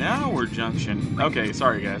right, now we're junction. Okay,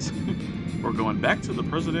 sorry guys. We're going back to the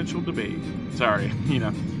presidential debate. Sorry, you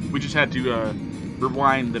know, we just had to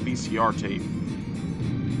rewind the VCR tape.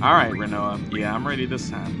 All right, Renoa. Yeah, I'm ready this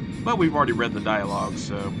time. But we've already read the dialogue,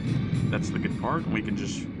 so that's the good part. We can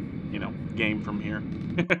just, you know, game from here.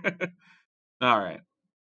 All right.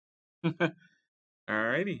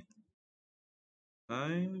 Alrighty.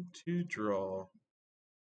 Time to draw.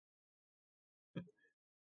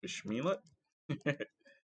 Bishmila.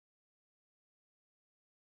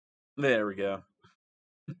 There we go.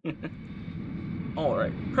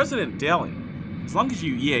 Alright. President Daly. As long as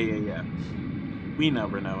you... Yeah. We know,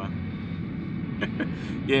 Renoa.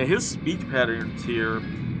 Yeah, his speech patterns here,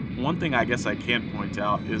 one thing I guess I can point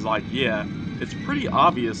out is like, yeah, it's pretty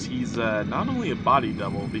obvious he's not only a body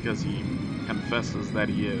double because he confesses that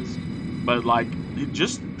he is, but like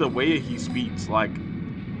just the way he speaks, like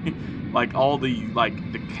like all the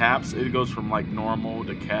the caps, it goes from like normal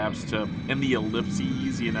to caps to and the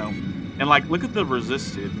ellipses, you know, and like look at the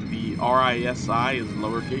resisted, the RISI is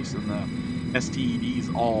lowercase and the STED is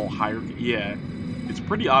all higher. Yeah, it's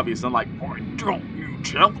pretty obvious. I'm like, why don't you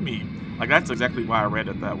tell me? Like that's exactly why I read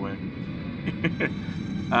it that way.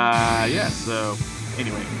 Yeah. So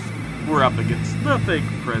anyway, we're up against the fake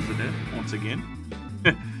president once again.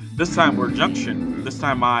 This time we're junction. This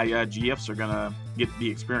time my GFs are gonna get the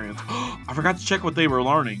experience. I forgot to check what they were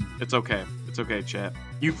learning. It's okay. It's okay, chat.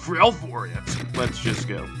 You fell for it. Let's just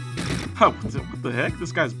go. Oh, what the heck?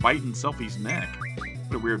 This guy's biting Selfie's neck.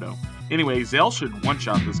 What a weirdo. Anyway, Zell should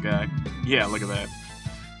one-shot this guy. Yeah, look at that.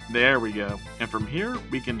 There we go. And from here,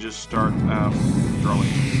 we can just start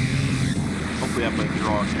drawing. Hopefully I'm going to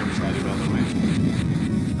draw everybody, by the way.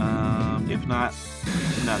 If not,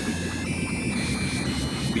 not a big deal.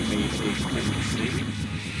 We made a mistake.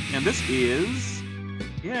 And this is,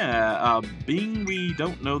 yeah, being we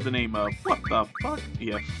don't know the name of. What the fuck?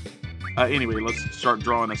 Yeah. Anyway, let's start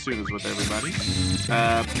drawing as soon as with everybody.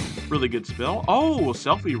 Really good spell. Oh,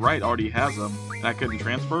 Selfie right already has them. I couldn't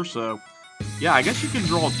transfer, so yeah, I guess you can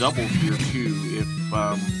draw doubles here too if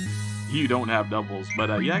you don't have doubles.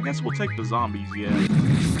 But yeah, I guess we'll take the zombies. Yeah.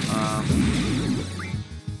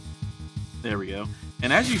 There we go.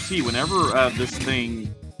 And as you see, whenever this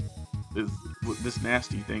thing is this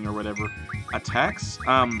nasty thing or whatever attacks,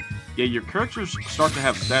 yeah, your characters start to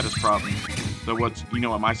have status problems. So what's, you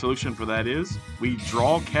know what my solution for that is? We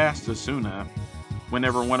draw cast Esuna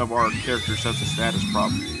whenever one of our characters has a status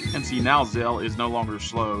problem. And see, now Zell is no longer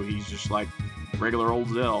slow. He's just like regular old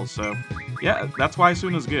Zell. So yeah, that's why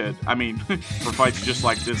Esuna's good. I mean, for fights just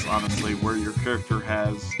like this, honestly, where your character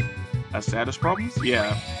has a status problems.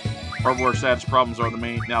 Yeah. Or where status problems are the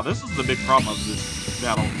main. Now, this is the big problem of this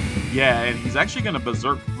battle. Yeah, and he's actually going to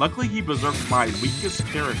berserk. Luckily, he berserked my weakest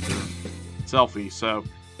character, Selfie. So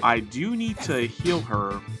I do need to heal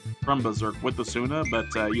her from berserk with Esuna,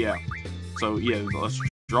 but yeah. So yeah, let's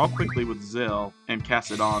draw quickly with Zell and cast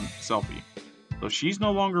it on Selfie. So she's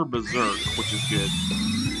no longer berserk, which is good.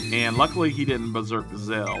 And luckily, he didn't berserk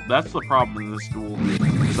Zell. That's the problem in this duel,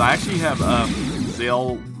 is I actually have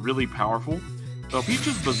Zell really powerful. So if he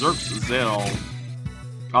just berserks Zell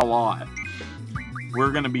a lot,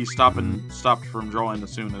 we're gonna be stopped from drawing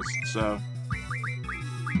Esunas, so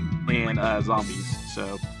and zombies.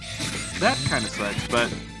 So that kind of sucks.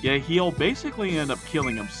 But yeah, he'll basically end up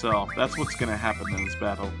killing himself. That's what's gonna happen in this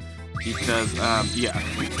battle, because yeah,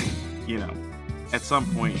 you know, at some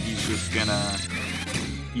point he's just gonna,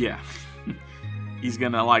 yeah, he's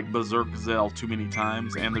gonna like berserk Zell too many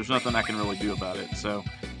times, and there's nothing I can really do about it. So.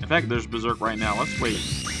 In fact, there's berserk right now. Let's wait.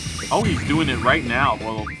 Oh, he's doing it right now.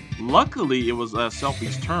 Well, luckily it was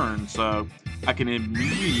Selfie's turn, so I can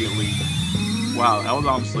immediately... Wow, that was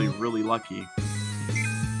honestly really lucky.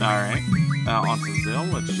 Alright, onto Zell.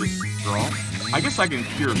 Let's just draw. I guess I can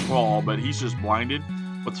cure Squall, but he's just blinded.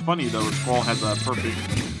 What's funny, though, is Squall has a perfect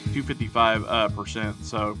 255%,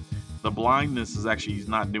 so the blindness is actually he's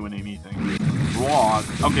not doing anything. Draw.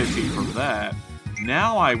 Okay, see, for that...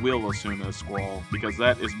 Now I will Esuna Squall, because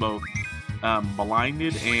that is both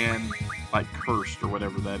blinded and like cursed or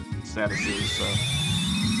whatever that status is, so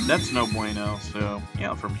that's no bueno. So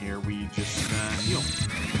yeah, from here we just heal.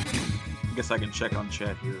 I guess I can check on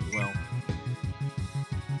chat here as well.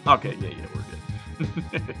 Okay, yeah, we're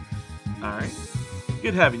good. Alright.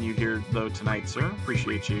 Good having you here though tonight, sir.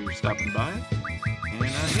 Appreciate you stopping by.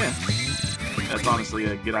 And yeah. That's honestly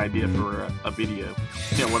a good idea for a video.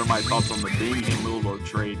 Yeah, what are my thoughts on the Bing and Little Lord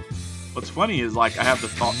trade? What's funny is, like, I have the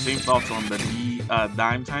same thoughts on the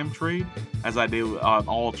dime time trade as I do on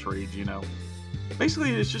all trades, you know.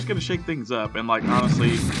 Basically, it's just going to shake things up. And, like, honestly,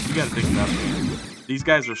 you got to think about it, man. These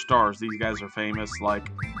guys are stars. These guys are famous. Like,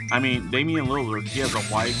 I mean, Damian Lillard, he has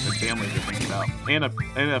a wife and family to think about.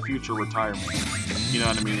 And a future retirement. You know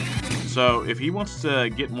what I mean? So, if he wants to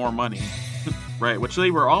get more money, right, which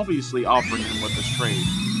they were obviously offering him with this trade,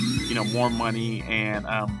 you know, more money and,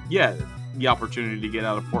 yeah, the opportunity to get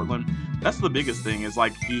out of Portland. That's the biggest thing, is,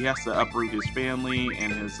 like, he has to uproot his family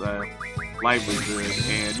and his livelihood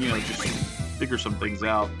and, you know, just figure some things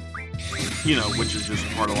out, you know, which is just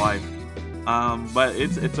part of life. But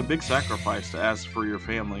it's a big sacrifice to ask for your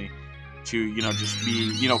family to, you know, just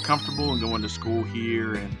be, you know, comfortable and going to school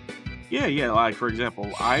here. And yeah, like, for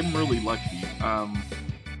example, I'm really lucky.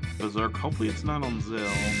 Berserk, hopefully it's not on Zell.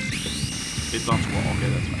 It's on Squall. Okay,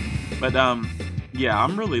 that's fine. But, yeah,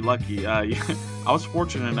 I'm really lucky. I was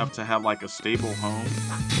fortunate enough to have, like, a stable home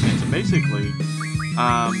and to basically,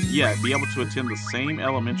 yeah, be able to attend the same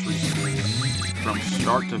elementary school from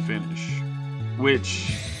start to finish,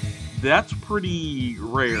 which that's pretty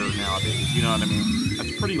rare nowadays, you know what I mean?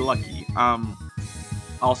 That's pretty lucky.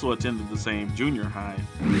 Also attended the same junior high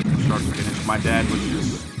from start to finish. My dad was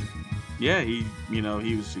just, yeah, he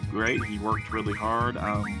was great. He worked really hard.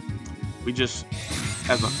 We just,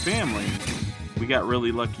 as a family, we got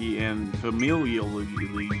really lucky and familially,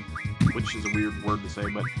 which is a weird word to say,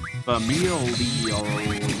 but familially,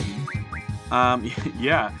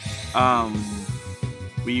 yeah,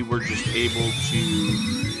 we were just able to,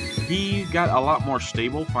 he got a lot more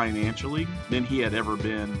stable financially than he had ever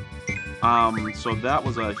been, so that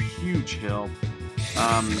was a huge help,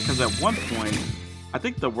 because at one point, I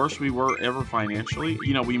think the worst we were ever financially,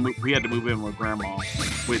 you know, we had to move in with grandma,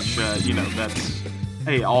 which, you know, that's,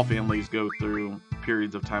 hey, all families go through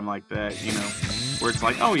periods of time like that, you know, where it's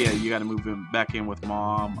like, oh yeah, you got to move back in with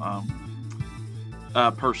mom,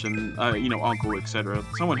 person, you know, uncle, etc.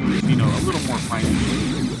 Someone who's, you know, a little more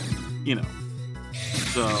financially, you know.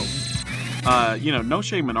 So, you know, no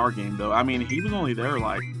shame in our game though. I mean, he was only there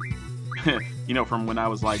like, you know, from when I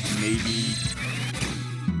was like maybe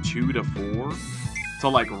 2 to 4, so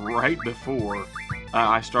like right before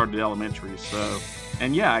I started elementary. So,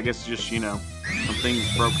 and yeah, I guess just, you know, some things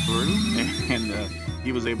broke through, and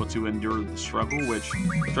he was able to endure the struggle, which,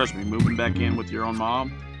 trust me, moving back in with your own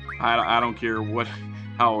mom, I don't care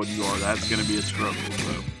how old you are, that's going to be a struggle.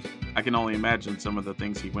 So I can only imagine some of the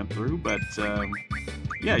things he went through, but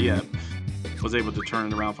yeah, was able to turn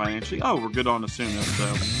it around financially. Oh, we're good on Esuna,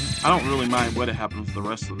 so I don't really mind what happens the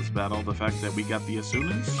rest of this battle. The fact that we got the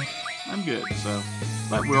Esunas, I'm good. So,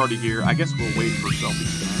 but we're already here. I guess we'll wait for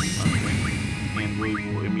selfish time, and we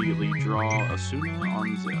will immediately draw Esuna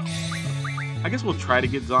on Zell. I guess we'll try to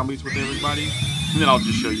get zombies with everybody, and then I'll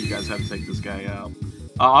just show you guys how to take this guy out.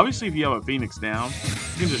 Obviously, if you have a Phoenix down,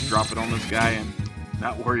 you can just drop it on this guy and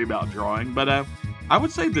not worry about drawing. But I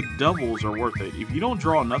would say the doubles are worth it. If you don't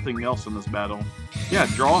draw nothing else in this battle, yeah,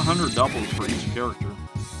 draw 100 doubles for each character.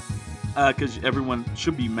 Because everyone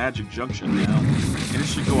should be Magic Junction now, and it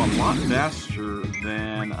should go a lot faster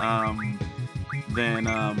than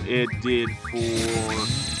it did for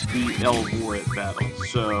the Elvorit battle.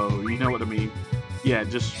 So, you know what I mean? Yeah,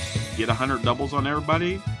 just get 100 doubles on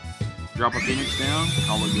everybody, drop a Phoenix down,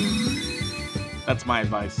 call it good. That's my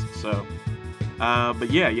advice. So,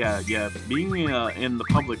 but yeah, being in the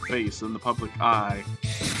public face, in the public eye,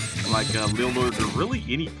 like Lillard or really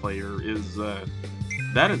any player, is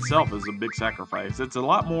that itself is a big sacrifice. It's a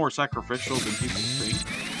lot more sacrificial than people think.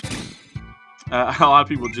 A lot of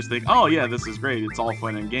people just think, oh yeah, this is great, it's all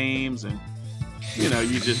fun and games, and you know,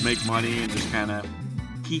 you just make money and just kind of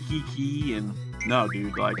key, and no,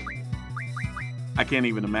 dude, like, I can't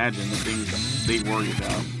even imagine the things they worry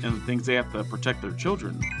about and the things they have to protect their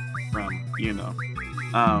children from, you know.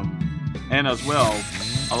 And as well,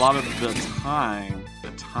 a lot of the time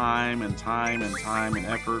and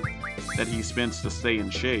effort that he spends to stay in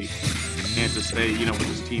shape and to stay, you know, with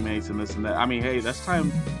his teammates and this and that. I mean, hey, that's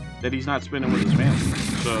time that he's not spending with his family.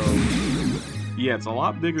 So, yeah, it's a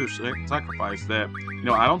lot bigger sacrifice that, you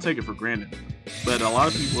know, I don't take it for granted. But a lot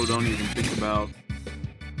of people don't even think about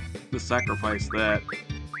the sacrifice that,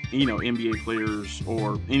 you know, NBA players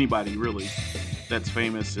or anybody really that's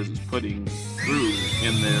famous is putting through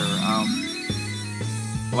in their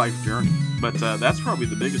life journey. But that's probably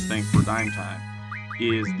the biggest thing for Dime Time,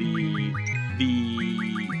 is the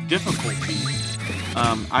difficulty.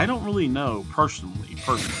 I don't really know personally.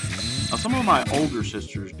 Now, some of my older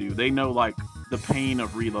sisters do. They know, like, the pain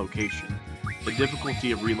of relocation, the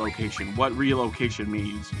difficulty of relocation, what relocation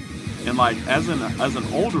means. And like as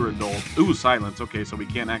an older adult, ooh, silence. Okay, so we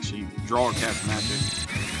can't actually draw or cast magic.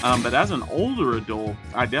 But as an older adult,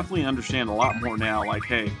 I definitely understand a lot more now. Like,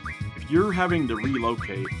 hey, if you're having to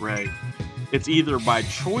relocate, right, it's either by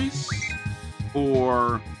choice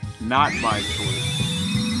or not by choice.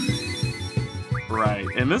 Right,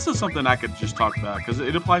 and this is something I could just talk about because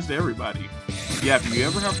it applies to everybody. Yeah, if you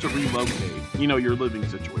ever have to relocate, you know, your living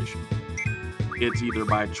situation, it's either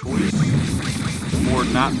by choice or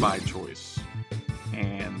not by choice.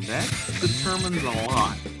 And that determines a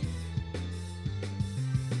lot.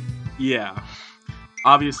 Yeah.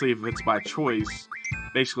 Obviously, if it's by choice,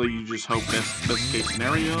 basically you just hope best case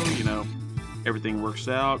scenario, you know, everything works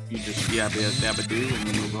out, you just yabba-dabba-doo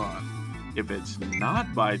and you move on. If it's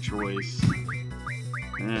not by choice,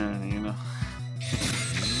 you know,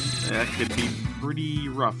 that could be pretty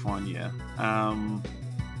rough on you.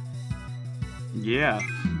 Yeah.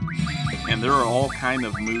 And there are all kind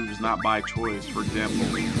of moves not by choice. For example,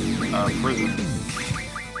 prison.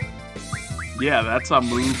 Yeah, that's a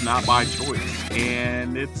move not by choice.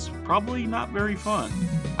 And it's probably not very fun.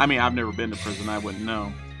 I mean, I've never been to prison, I wouldn't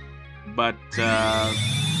know. But,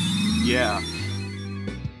 yeah.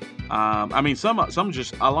 I mean, some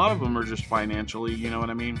just, a lot of them are just financially, you know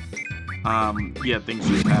what I mean? Yeah, things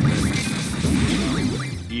just happen.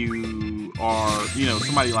 You are, you know,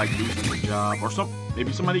 somebody like loses a job, or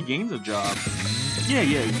maybe somebody gains a job. Yeah,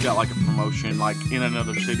 you got like a promotion, like in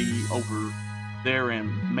another city over there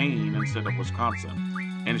in Maine instead of Wisconsin,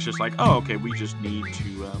 and it's just like, oh, okay, we just need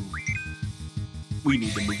to,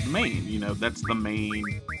 move to Maine. You know, that's the main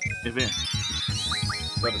event,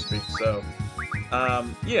 so to speak. So,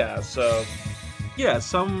 yeah,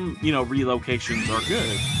 some, you know, relocations are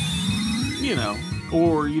good, you know,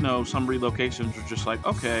 or, you know, some relocations are just like,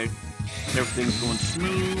 okay, everything's going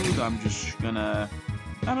smooth, I'm just gonna,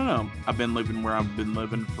 I don't know, I've been living where I've been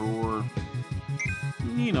living for,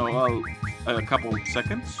 you know, a couple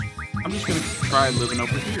seconds, I'm just gonna try living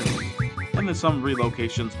over here. And then some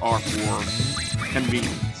relocations are for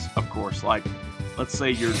convenience, of course, like, let's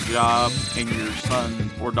say your job and your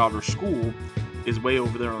son or daughter's school is way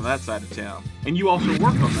over there on that side of town, and you also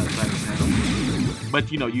work on that side of town,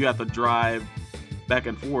 but, you know, you have to drive back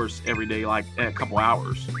and forth every day, like a couple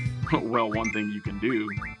hours. Well, one thing you can do,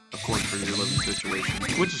 of course, for your living situation,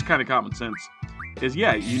 which is kind of common sense, is,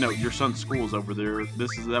 yeah, you know, your son's school is over there,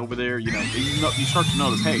 this is over there, you know, you start to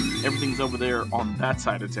notice, hey, everything's over there on that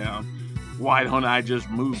side of town, why don't I just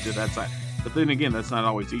move to that side? But then again, that's not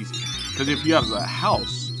always easy, because if you have a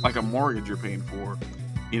house, like a mortgage you're paying for,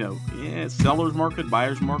 you know, yeah, seller's market,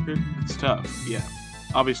 buyer's market, it's tough, yeah.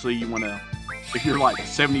 Obviously, you want to, if you're like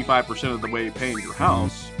 75% of the way paying your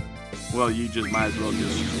house, well, you just might as well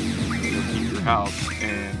just, you know, keep your house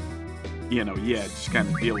and, you know, yeah, just kind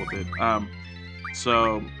of deal with it.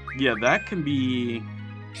 So, yeah, that can be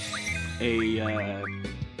a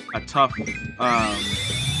tough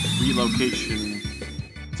relocation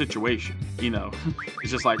situation, you know.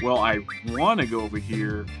 It's just like, well, I want to go over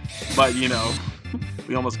here, but, you know,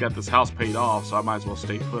 we almost got this house paid off, so I might as well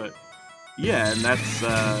stay put. Yeah, and that's,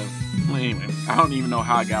 well, anyway, I don't even know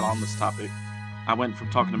how I got on this topic. I went from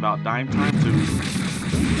talking about dime time to,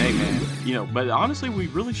 hey man, you know, but honestly, we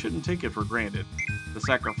really shouldn't take it for granted, the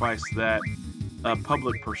sacrifice that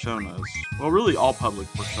public personas, well, really all public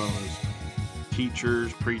personas,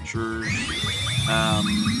 teachers, preachers,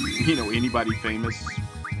 you know, anybody famous,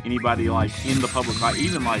 anybody like in the public light,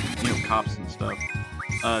 even like, you know, cops and stuff,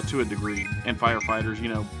 to a degree, and firefighters, you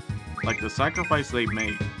know, like the sacrifice they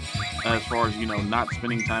make as far as, you know, not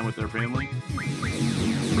spending time with their family,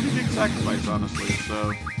 pretty big sacrifice, honestly.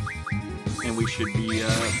 So, and we should be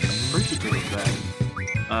appreciative of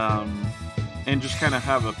that, and just kind of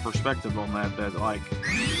have a perspective on that like,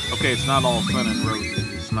 okay, it's not all fun and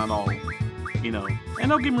roses, it's not all, you know, and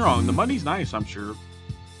don't get me wrong, the money's nice, I'm sure,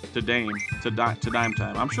 to dime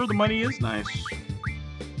time, I'm sure the money is nice,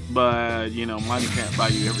 but, you know, money can't buy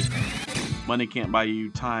you everything. Money can't buy you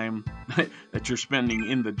time that you're spending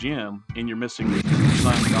in the gym and you're missing with your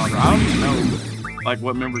son, daughter. I don't even know, like,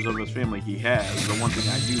 what members of his family he has. The one thing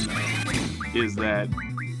I do know is that,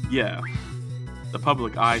 yeah, the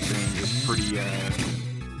public eye thing is pretty,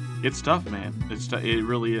 it's tough, man. It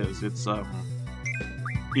really is. It's,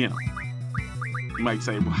 you know, you might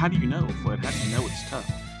say, well, how do you know, Flood? How do you know it's tough?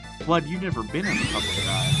 Flood, you've never been in the public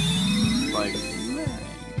eye. Like,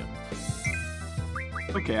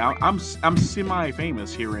 okay, I'm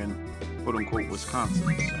semi-famous here in quote-unquote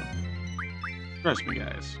Wisconsin, so trust me,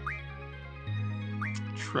 guys.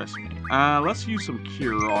 Trust me. Let's use some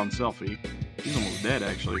cure on Selfie. He's almost dead,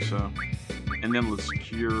 actually, so. And then let's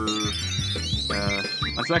cure.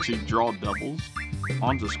 Let's actually draw doubles.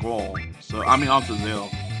 onto Squall. So, I mean, onto Zell,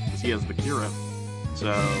 because he has Bakura.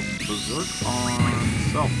 So, Berserk on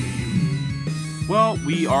Selfie. Well,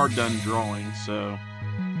 we are done drawing, so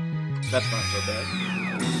that's not so bad.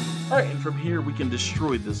 Alright, and from here we can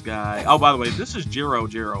destroy this guy. Oh, by the way, this is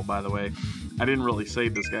Gerogero, by the way. I didn't really say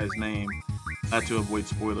this guy's name to avoid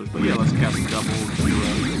spoilers, but yeah, let's cast double Gero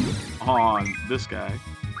on this guy,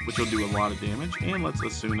 which will do a lot of damage. And let's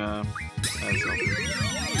Esuna Selfie.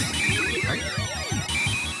 Right.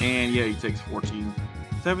 And yeah, he takes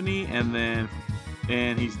 1470,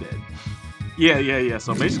 and he's dead. Yeah.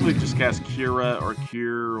 So basically just cast Kira or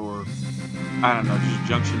Cure or, I don't know, just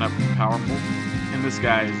junction up powerful. And this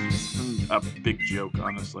guy is a big joke,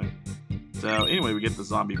 honestly. So anyway, we get the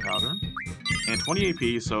zombie powder. And 20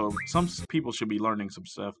 AP, so some people should be learning some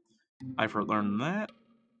stuff. I've learned that.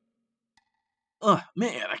 Ugh,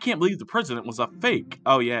 man, I can't believe the president was a fake.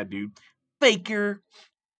 Oh yeah, dude. Faker!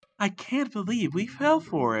 I can't believe we fell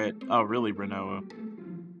for it. Oh, really, Renoa?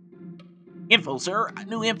 Info, sir.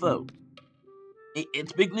 New info.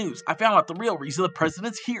 It's big news. I found out the real reason the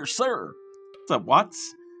president's here, sir. What's up,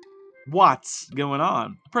 Watts? What's going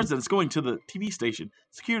on? The president's going to the TV station.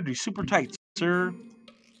 Security super tight, sir.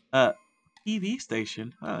 TV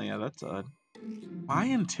station? Oh, yeah, that's odd. Why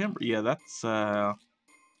in Timber? Yeah, that's,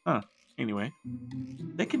 Anyway.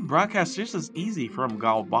 They can broadcast just as easy from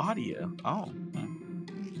Galbadia. Oh.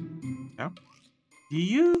 Yeah. Do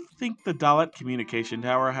you think the Dalit communication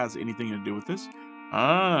tower has anything to do with this?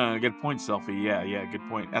 Ah, good point, Selfie. Yeah, good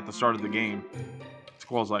point. At the start of the game,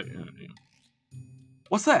 Squall's like,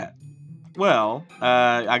 what's that? Well,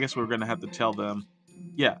 I guess we're gonna have to tell them,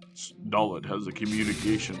 yeah, Dalit has a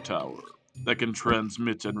communication tower that can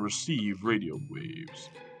transmit and receive radio waves.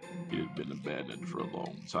 It had been abandoned for a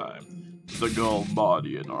long time. The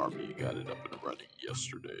Galbadian army got it up and running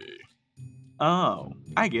yesterday. Oh,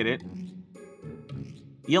 I get it.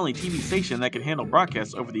 The only TV station that can handle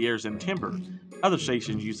broadcasts over the air is in Timber. Other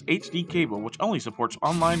stations use HD cable, which only supports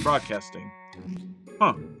online broadcasting.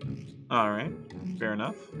 Huh. Alright. Fair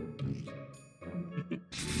enough.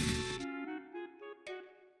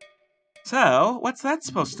 So, what's that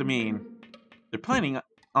supposed to mean? They're planning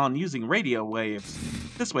on using radio waves.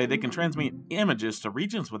 This way they can transmit images to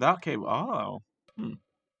regions without cable. Oh.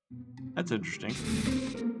 That's interesting.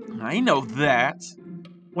 I know that.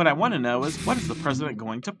 What I want to know is, what is the president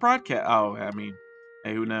going to broadcast? Oh, I mean,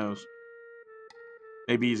 hey, who knows?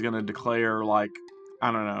 Maybe he's going to declare, like,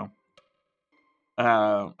 I don't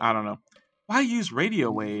know. Why use radio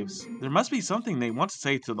waves? There must be something they want to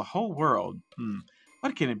say to the whole world.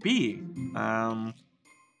 What can it be?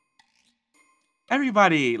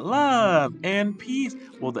 Everybody, love and peace.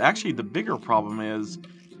 Well, actually, the bigger problem is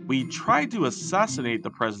we tried to assassinate the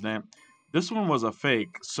president. This one was a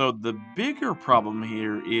fake. So the bigger problem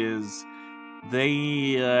here is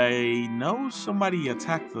they know somebody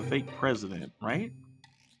attacked the fake president, right?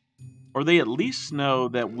 Or they at least know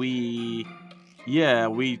that we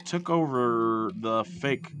took over the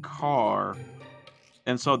fake car.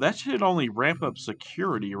 And so that should only ramp up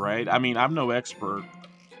security, right? I mean, I'm no expert,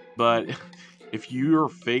 but if you're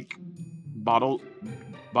fake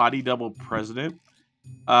body double president,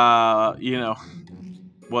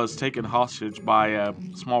 was taken hostage by a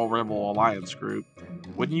small rebel alliance group,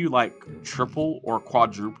 wouldn't you like triple or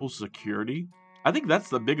quadruple security? I think that's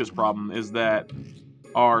the biggest problem, is that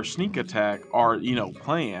our sneak attack, our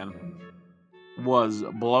plan was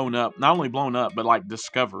blown up. Not only blown up, but like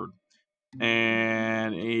discovered.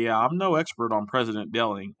 And yeah, I'm no expert on President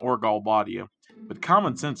Delling or Galbadia, but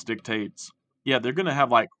common sense dictates, yeah, they're gonna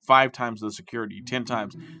have like 5 times the security, 10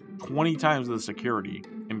 times, 20 times the security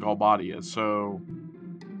in Galbadia. So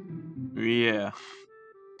yeah,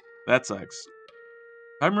 that sucks.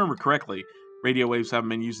 If I remember correctly, radio waves haven't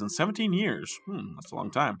been used in 17 years. That's a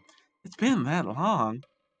long time. It's been that long.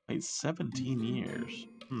 Wait, 17 years.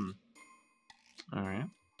 Alright.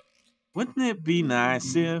 Wouldn't it be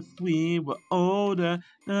nice if we were older?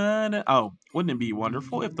 Oh, wouldn't it be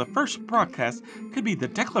wonderful if the first broadcast could be the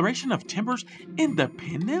Declaration of Timber's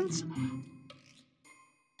independence?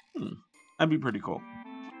 That'd be pretty cool.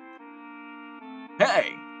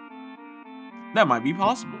 Hey! That might be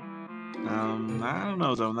possible. I don't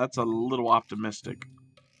know, Zone. That's a little optimistic.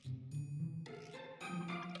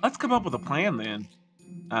 Let's come up with a plan, then.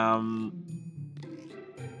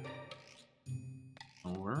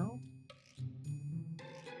 World?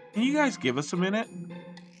 Can you guys give us a minute?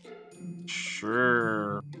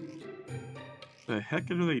 Sure. The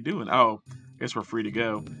heck are they doing? Oh, I guess we're free to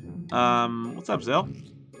go. What's up, Zell?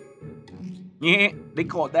 Yeah, they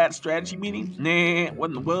call it that strategy meeting? Nah, what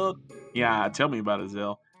in the world? Yeah, tell me about it,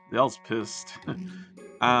 Zell. Zell's pissed.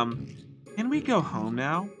 Can we go home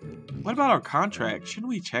now? What about our contract? Shouldn't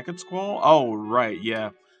we check it, Squall? Oh, right, yeah.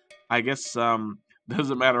 I guess,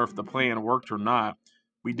 doesn't matter if the plan worked or not.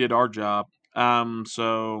 We did our job.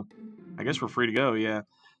 So I guess we're free to go, yeah.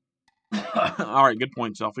 Alright, good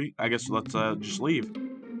point, Selfie. I guess let's, just leave.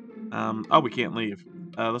 Oh, we can't leave.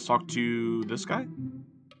 Let's talk to this guy.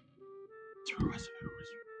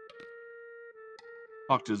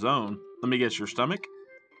 Talk to Zone. Let me guess, your stomach?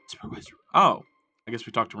 Oh, I guess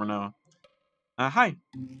we talked to Renoa. Hi.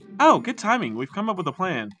 Oh, good timing. We've come up with a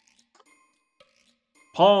plan.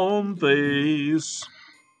 Palm face.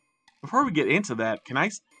 Before we get into that, can I...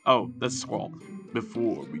 Oh, that's Squall.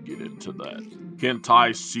 Before we get into that, can't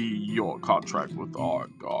I see your contract with our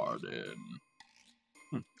garden?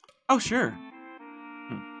 Oh, sure.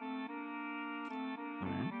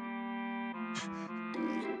 Alright.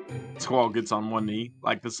 Squall gets on one knee,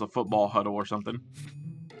 like this is a football huddle or something.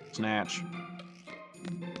 Snatch.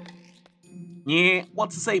 Yeah,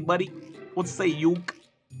 what's to say, buddy? What's to say, Yuke?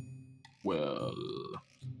 Well,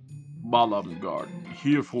 Balam Garden,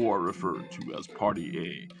 herefore referred to as Party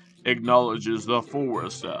A, acknowledges the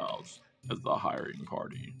Forest Owls as the hiring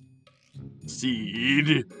party.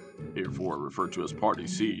 Seed, herefore referred to as Party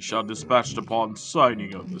C, shall dispatched upon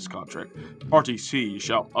signing of this contract. Party C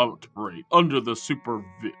shall operate under the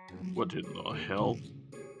What in the hell?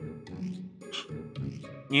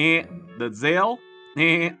 Yeah, the Zale?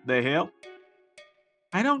 Yeah, the hell?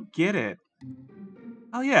 I don't get it.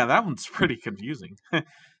 Oh yeah, that one's pretty confusing.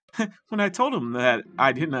 When I told him that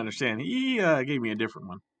I didn't understand, he gave me a different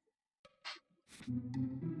one.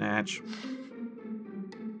 Natch.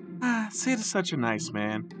 Sid is such a nice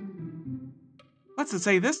man. What's it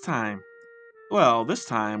say this time? Well, this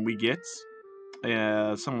time we get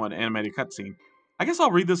a somewhat animated cutscene. I guess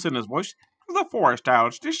I'll read this in his voice. For the Forest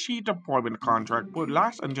Owls, this sheet deployment contract would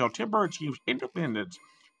last until Timber achieves independence.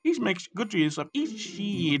 Please make good use of each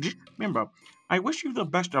siege. Remember, I wish you the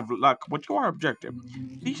best of luck with your objective.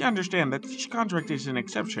 Please understand that this contract is an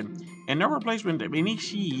exception, and no replacement of any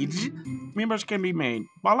siege members can be made.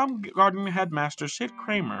 Balam Garden Headmaster Sid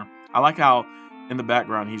Kramer. I like how in the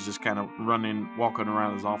background he's just kind of walking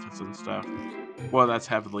around his office and stuff. Well, that's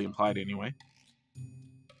heavily implied anyway.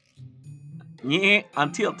 Yeah,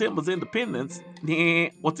 until Timber's independence. Yeah,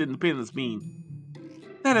 what's independence mean?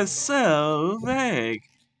 That is so vague.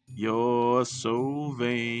 You're so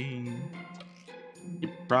vain. You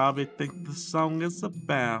probably think the song is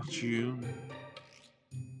about you.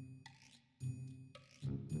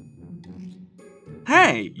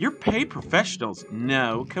 Hey, you're paid professionals.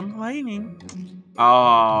 No complaining.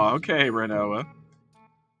 Oh, okay, Renoa.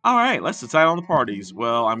 Alright, let's decide on the parties.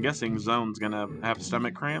 Well, I'm guessing Zone's gonna have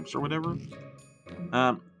stomach cramps or whatever.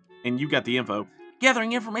 And you got the info.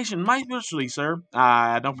 Gathering information mindlessly, sir.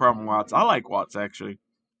 No problem, Watts. I like Watts, actually.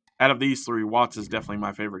 Out of these three, Watts is definitely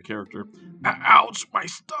my favorite character. Ouch, my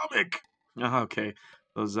stomach! Okay,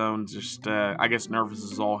 so Zone's just, I guess nervous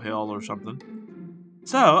as all hell or something.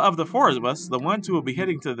 So, of the four of us, the ones who will be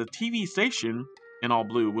heading to the TV station in all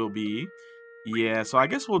blue will be... Yeah, so I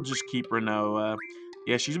guess we'll just keep Renoa.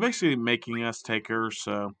 Yeah, she's basically making us take her,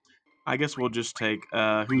 so... I guess we'll just take,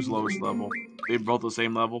 who's lowest level? They're both the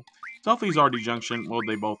same level. Selfie's already Junction. Well,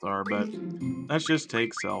 they both are, but... Let's just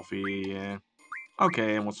take Selfie, yeah.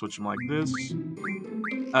 Okay, and we'll switch them like this.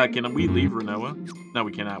 Can we leave Renoa? No,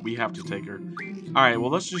 we cannot. We have to take her. Alright,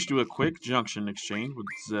 well, let's just do a quick junction exchange with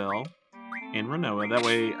Zell and Renoa. That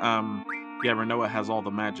way, yeah, Renoa has all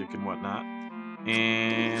the magic and whatnot.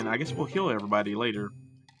 And I guess we'll heal everybody later.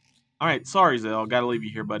 Alright, sorry, Zell. Gotta leave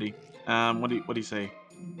you here, buddy. What do you say?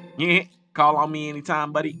 Yeah, call on me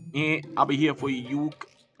anytime, buddy. Yeah, I'll be here for you, Yuke.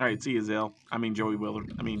 Alright, see you, Zell. I mean, Joey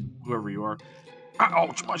Willard. I mean, whoever you are.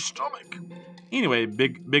 Ouch, my stomach. Anyway,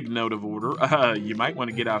 big note of order. You might want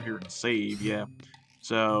to get out here and save, yeah.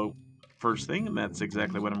 So, first thing, and that's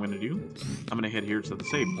exactly what I'm going to do. I'm going to head here to the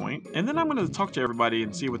save point, and then I'm going to talk to everybody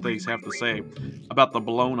and see what they have to say about the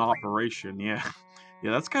blown operation, yeah.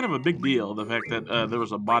 Yeah, that's kind of a big deal, the fact that there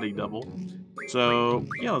was a body double. So,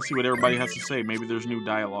 yeah, let's see what everybody has to say. Maybe there's new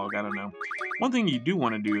dialogue, I don't know. One thing you do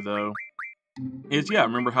want to do, though, is, yeah,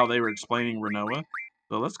 remember how they were explaining Renoa?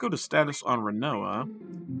 So let's go to status on Renoa,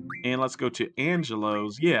 and let's go to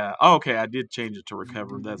Angelo's. Yeah, oh, okay, I did change it to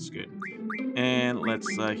recover. That's good. And let's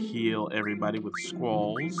heal everybody with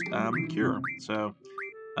Squall's cure. So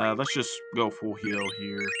let's just go full heal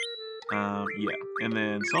here. Yeah, and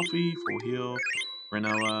then Selfie, full heal,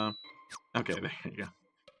 Renoa. Okay, there you go.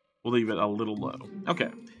 We'll leave it a little low. Okay.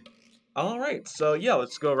 Alright, so yeah,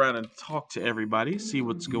 let's go around and talk to everybody, see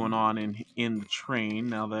what's going on in the train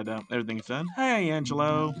now that everything's done. Hey,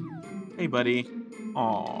 Angelo. Hey, buddy.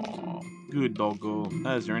 Aww. Good doggo.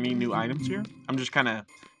 Is there any new items here? I'm just kind of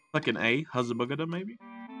clicking A. Huzzabugada, maybe?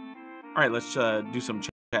 Alright, let's do some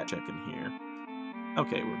chat checking here.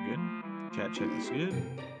 Okay, we're good. Chat check is good.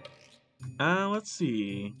 Let's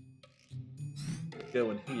see.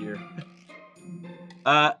 Going here.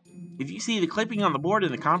 Did you see the clipping on the board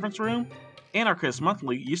in the conference room? Anarchist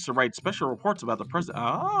Monthly used to write special reports about the president.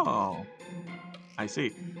 Oh, I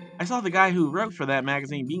see. I saw the guy who wrote for that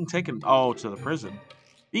magazine being taken, to the prison.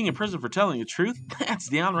 Being in prison for telling the truth? That's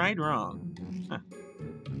downright wrong. Huh.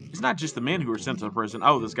 It's not just the men who are sent to the prison.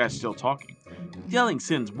 Oh, this guy's still talking. Telling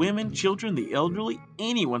sends women, children, the elderly,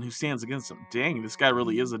 anyone who stands against him. Dang, this guy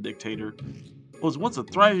really is a dictator. Was once a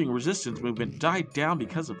thriving resistance movement, died down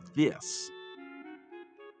because of this.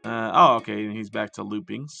 Okay, and he's back to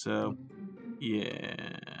looping, so,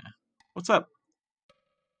 yeah. What's up?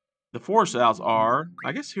 The Forest Owls are,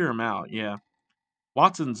 I guess hear him out, yeah.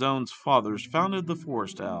 Watson Zone's fathers founded the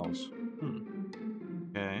Forest Owls.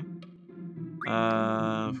 Okay.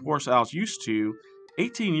 Forest Owls used to,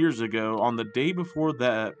 18 years ago, on the day before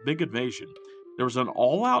that big invasion, there was an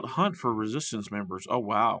all-out hunt for resistance members. Oh,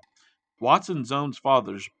 wow. Watson Zone's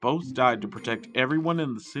fathers both died to protect everyone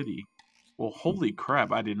in the city. Well, holy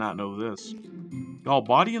crap, I did not know this.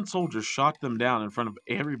 Albadian soldiers shot them down in front of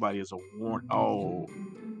everybody as a warning. Oh.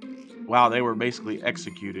 Wow, they were basically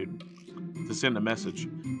executed to send a message.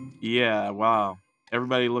 Yeah, wow.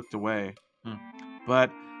 Everybody looked away.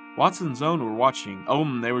 But Watson Zone were watching. Oh,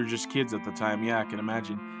 they were just kids at the time. Yeah, I can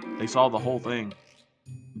imagine. They saw the whole thing.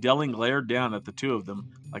 Delling glared down at the two of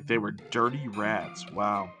them like they were dirty rats.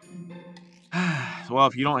 Wow. Well,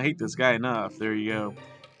 if you don't hate this guy enough, there you go.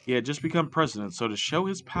 He had just become president, so to show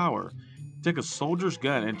his power, he took a soldier's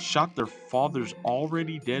gun and shot their father's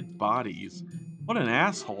already dead bodies. What an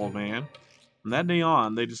asshole, man. From that day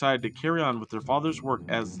on, they decided to carry on with their father's work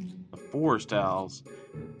as the Forest Owls.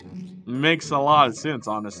 Makes a lot of sense,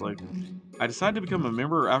 honestly. I decided to become a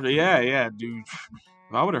member after... Yeah, dude.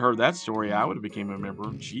 If I would have heard that story, I would have became a member.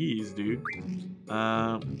 Jeez, dude.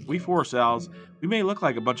 We Forest Owls, we may look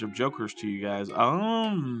like a bunch of jokers to you guys.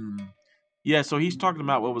 Yeah, so he's talking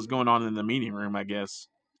about what was going on in the meeting room, I guess.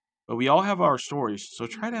 But we all have our stories, so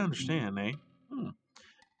try to understand, eh?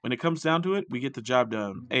 When it comes down to it, we get the job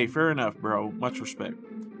done. Hey, fair enough, bro. Much respect.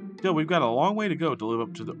 Still, we've got a long way to go to live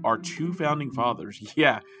up to our two founding fathers.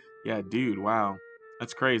 Yeah, dude, wow.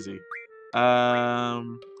 That's crazy.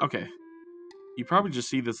 Okay. You probably just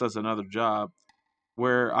see this as another job.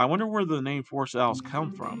 I wonder where the name Forest Owls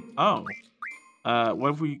come from. Oh.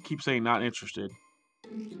 What if we keep saying not interested?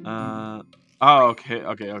 Okay.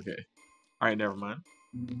 Alright, never mind.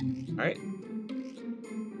 Alright.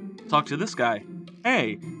 Talk to this guy.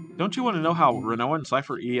 Hey, don't you want to know how Renoa and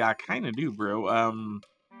Cypher... Yeah, I kinda do, bro.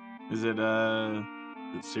 Is it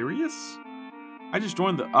serious? I just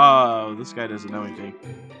joined the... Oh, this guy doesn't know anything.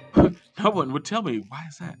 No one would tell me. Why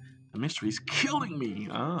is that? The mystery's killing me.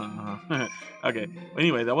 Okay.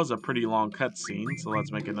 Anyway, that was a pretty long cutscene, so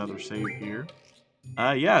let's make another save here.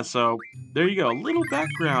 Yeah, so there you go. A little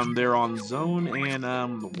background there on Zone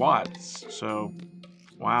and Watts. So,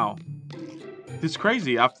 wow. It's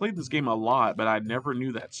crazy. I've played this game a lot, but I never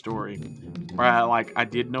knew that story. Or I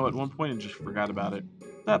did know at one point and just forgot about it.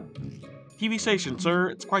 What's up? TV station, sir.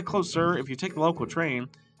 It's quite close, sir, if you take the local train.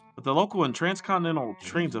 But the local and transcontinental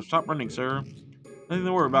trains have stopped running, sir. Nothing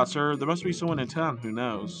to worry about, sir. There must be someone in town who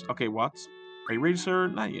knows. Okay, Watts. Are you ready, sir?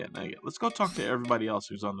 Not yet. Let's go talk to everybody else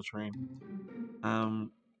who's on the train.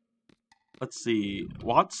 Let's see.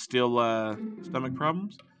 Watts still, stomach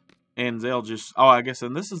problems? And they'll just... Oh, I guess,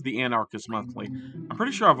 and this is the Anarchist Monthly. I'm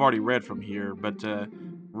pretty sure I've already read from here, but,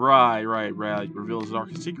 right. Reveals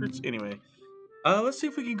darkest secrets. Anyway. Let's see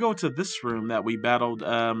if we can go to this room that we battled,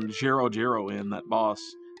 Gerogero in, that boss.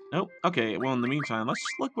 Nope. Okay, well, in the meantime, let's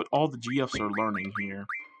just look what all the GFs are learning here.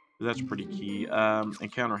 That's pretty key.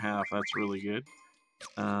 Encounter half, that's really good.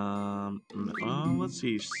 Let's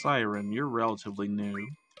see, Siren, you're relatively new.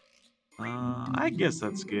 I guess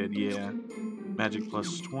that's good, yeah. Magic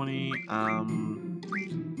plus 20.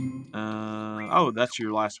 Oh, that's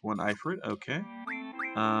your last one, Ifrit, okay.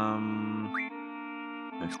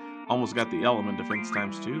 Almost got the element defense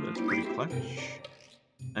times 2, that's pretty clutch.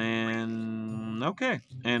 And, okay.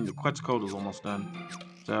 And Quetzalcoatl is almost done.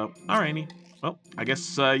 So, alrighty. Well, I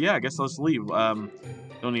guess, yeah, I guess let's leave. Don't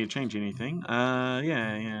need to change anything.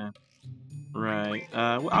 Yeah. Right.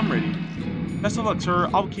 Well, I'm ready. Best of luck,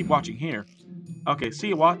 sir. I'll keep watching here. Okay, see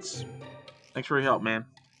you, Watts. Thanks for your help, man.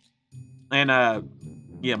 And,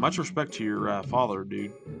 yeah, much respect to your, father,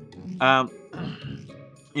 dude.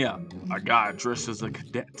 Yeah, a guy dressed as a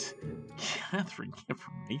cadet. Gathering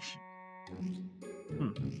information.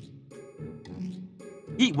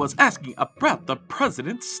 He was asking about the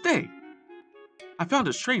president's stay. I found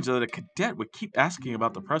it strange that a cadet would keep asking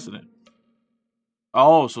about the president.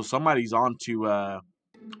 Oh, so somebody's on to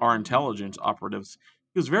our intelligence operatives.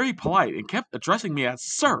 He was very polite and kept addressing me as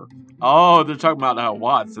sir. Oh, they're talking about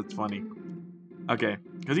Watts. That's funny. Okay,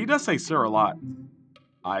 because he does say sir a lot.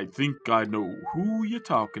 I think I know who you're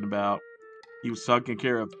talking about. He was taking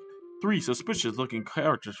care of 3 suspicious-looking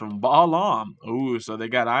characters from Balam. Ooh, so they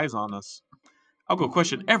got eyes on us. I'll go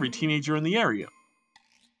question every teenager in the area.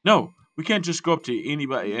 No, we can't just go up to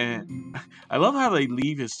anybody. I love how they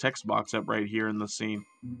leave his text box up right here in the scene.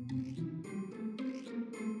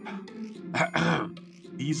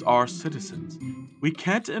 These are citizens. We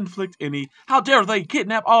can't inflict any... How dare they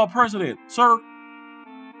kidnap our president, sir?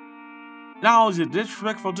 Not only is it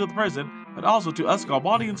disrespectful to the president, but also to us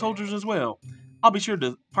Gambodian soldiers as well. I'll be sure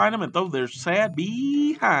to find them and throw their sad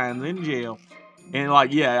behinds in jail. And,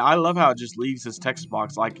 like, yeah, I love how it just leaves his text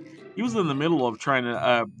box. Like, he was in the middle of trying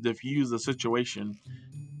to diffuse the situation.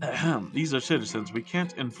 These are citizens. We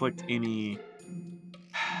can't inflict any...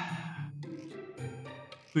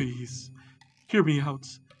 Please, hear me out.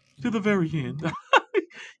 To the very end.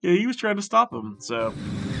 Yeah, he was trying to stop him. So,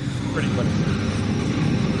 pretty funny.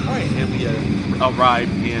 Alright, and we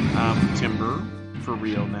arrived in Timber for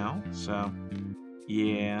real now. So,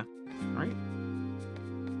 yeah. Alright.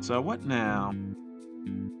 So, what now?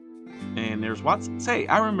 And there's Watts. Say,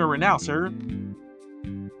 I remember now, sir.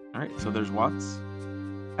 Alright, so there's Watts.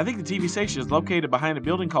 I think the TV station is located behind a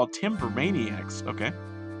building called Timber Maniacs. Okay.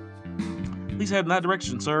 Please head in that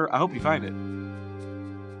direction, sir. I hope you find it.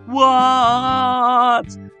 What?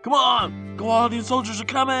 Come on! Gambodian soldiers are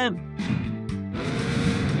coming!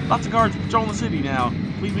 Lots of guards patrolling the city now.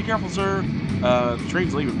 Please be careful, sir. The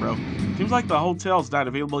train's leaving, bro. Seems like the hotel's not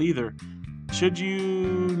available either. Should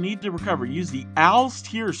you need to recover, use the Owl's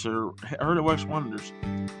Tear, sir. Heard it works wonders.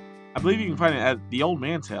 I believe you can find it at the old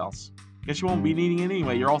man's house. Guess you won't be needing it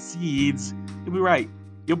anyway. You're all seeds. You'll be right.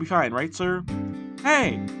 You'll be fine, right, sir?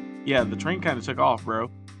 Hey! Yeah, the train kind of took off,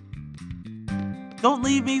 bro. Don't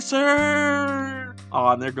leave me, sir! Oh,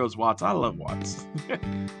 and there goes Watts. I love Watts.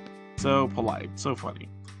 So polite. So funny.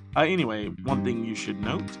 Anyway, one thing you should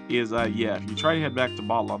note is, yeah, if you try to head back to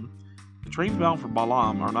Balam, the trains bound for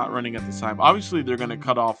Balam are not running at this time. Obviously, they're going to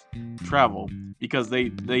cut off travel because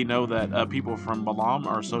they know that people from Balam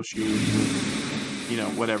are associated with, you know,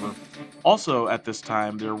 whatever. Also, at this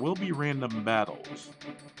time, there will be random battles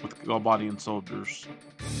with Gambodian soldiers.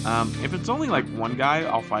 If it's only like one guy,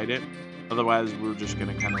 I'll fight it. Otherwise, we're just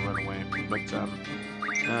going to kind of run away. But,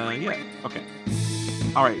 yeah, okay.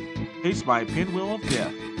 Alright, taste my pinwheel of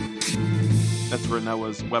death. That's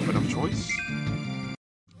Renoa's weapon of choice.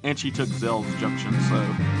 And she took Zell's junction,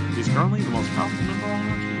 so she's currently the most powerful member on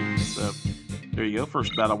our team. So, there you go,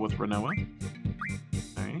 first battle with Renoa.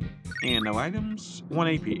 Alright, and no items, 1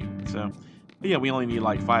 AP. So, but yeah, we only need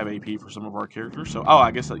like 5 AP for some of our characters. So, oh,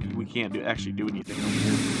 I guess we can't actually do anything over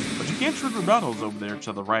here. But you can trigger battles over there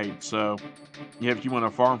to the right. So, yeah, if you want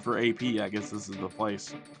to farm for AP, I guess this is the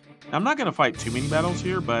place. Now, I'm not going to fight too many battles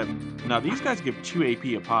here, but now these guys give 2 AP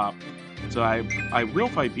a pop. So I will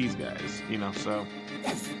fight these guys, you know, so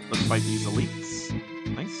let's fight these elites.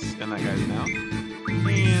 Nice, and that guy's down.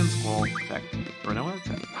 And Squall attack. Renoa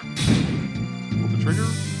attack. Pull the trigger.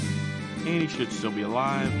 And he should still be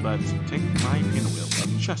alive, but take my pinwheel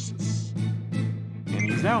of justice.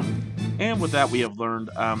 And he's down. And with that, we have learned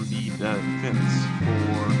the defense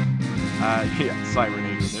for, yeah,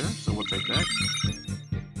 Sirenator there, so we'll take that.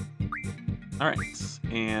 Alright,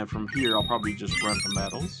 and from here, I'll probably just run some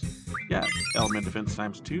battles. Yeah, element defense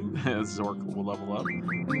times 2. Zork will level up.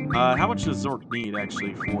 How much does Zork need,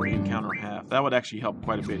 actually, for encounter half? That would actually help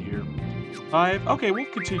quite a bit here. 5. Okay, we'll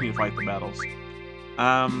continue to fight the battles.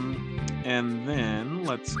 And then,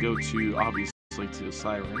 let's go to, obviously, to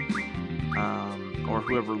Siren. Or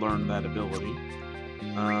whoever learned that ability.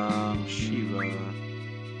 Shiva.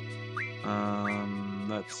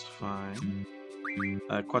 That's fine.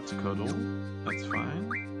 Quetzalcoatl, that's fine.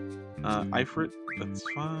 Ifrit, that's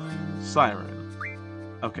fine. Siren.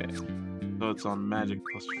 Okay. So it's on magic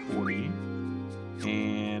plus 40.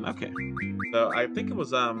 And okay. So I think it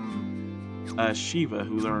was Shiva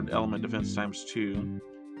who learned element defense times 2.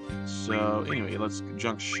 So anyway, let's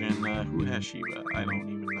junction. Who has Shiva? I don't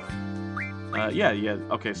even know. Yeah.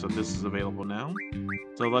 Okay, so this is available now.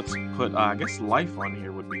 So let's put I guess life on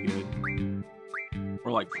here would be good.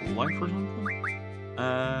 Or like full life or something.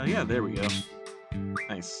 Yeah, there we go.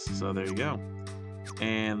 Nice. So there you go.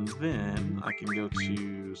 And then I can go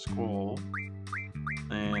to Squall.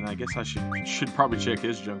 And I guess I should probably check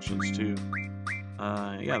his junctions too.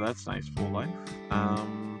 Yeah, that's nice. Full life.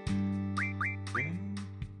 Okay.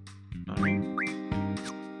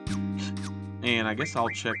 And I guess I'll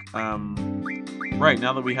check, right,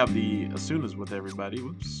 now that we have the Esunas with everybody,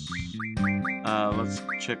 whoops, let's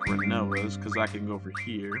check Renova's, because I can go over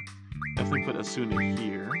here. Definitely put Esuna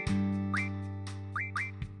here.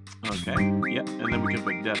 Okay, yep, and then we can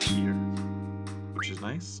put Death here, which is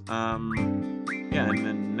nice. Yeah, and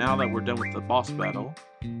then now that we're done with the boss battle,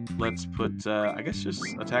 let's put, I guess just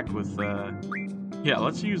attack with, yeah,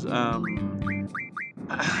 let's use,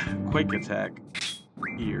 Quake attack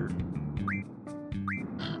here.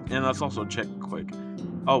 And let's also check Quake.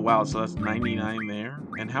 Oh, wow, so that's 99 there.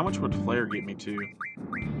 And how much would Flare get me to,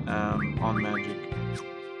 on Magic?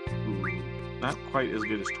 Ooh, not quite as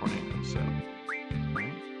good as Tornado, so.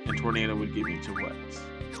 Right. And Tornado would get me to what?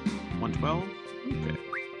 112? Okay.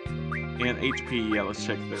 And HP, yeah, let's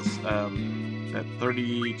check this. At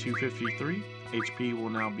 3253, HP will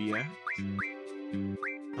now be at.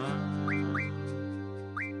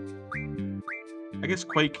 I guess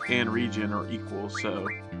Quake and Regen are equal, so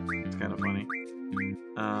it's kind of funny.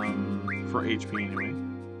 For HP anyway.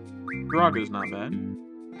 Gerogero is not bad.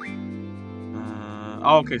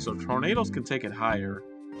 Oh, okay, so Tornadoes can take it higher.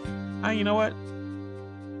 You know what?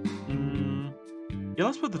 Yeah,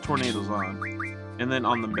 let's put the Tornadoes on. And then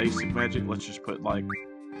on the basic magic, let's just put, like,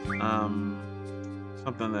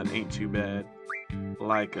 something that ain't too bad.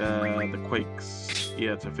 Like, the Quakes.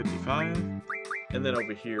 Yeah, to 55. And then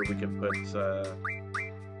over here, we can put,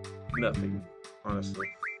 nothing, honestly.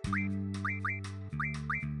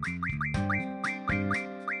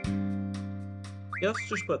 Yeah, let's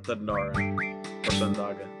just put Thundara. Or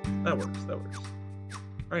Thundaga. That works, that works.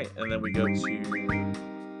 Alright, and then we go to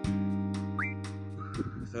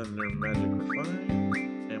Thunder Magic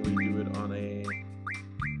Refine, and we do it on a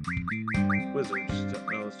Wizard stone.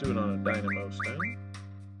 No, let's do it on a Dynamo stone.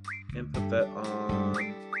 And put that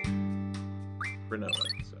on Granola.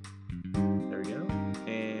 So there we go.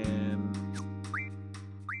 And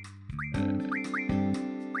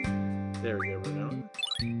there we go, Granola.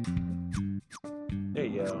 There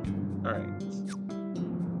you go. Alright.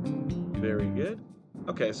 Very good.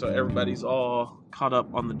 Okay, so everybody's all caught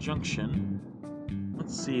up on the junction.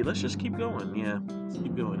 Let's see, let's just keep going. Yeah, let's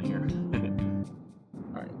keep going here.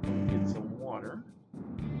 Alright, get some water.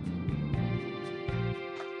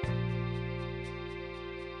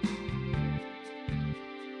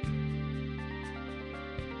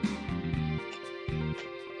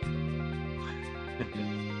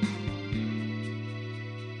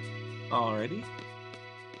 Alrighty.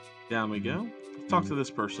 Down we go. Let's talk to this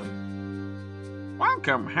person.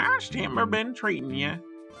 Welcome. How's Timber been treating you?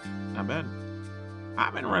 Not bad.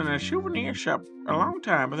 I've been running a souvenir shop a long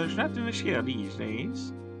time, but there's nothing to sell these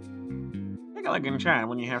days. Take a look inside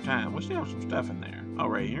when you have time. We still have some stuff in there. Oh,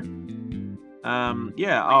 right here.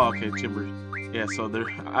 Yeah. Oh, okay. Timber. Yeah. So there.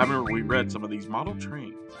 I remember we read some of these model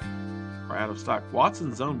trains are out of stock.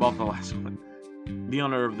 Watson's own bought the last one. The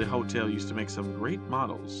owner of the hotel used to make some great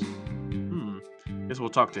models. Guess we'll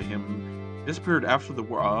talk to him. Disappeared after the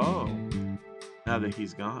war. Oh. Now that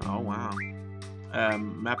he's gone. Oh, wow.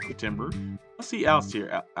 Map of Timber. Let's see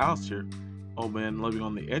Alistair. Alistair. Old man living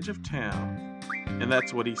on the edge of town. And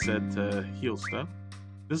that's what he said to heal stuff.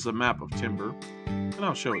 This is a map of Timber. And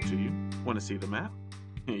I'll show it to you. Want to see the map?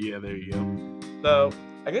 Yeah, there you go. So,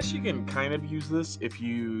 I guess you can kind of use this if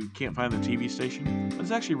you can't find the TV station. But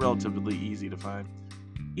it's actually relatively easy to find.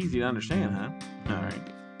 Easy to understand, huh?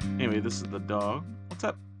 Alright. Anyway, this is the dog. What's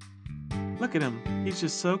up? Look at him. He's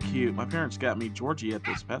just so cute. My parents got me Georgie at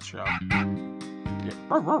this pet shop. Yeah.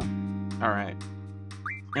 Alright.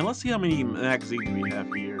 And let's see how many magazines we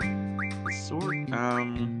have here.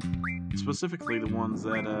 Specifically the ones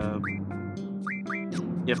that,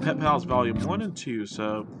 yeah, Pet Pals Volume 1 and 2.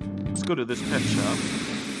 So, let's go to this pet shop.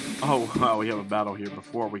 Oh, wow, we have a battle here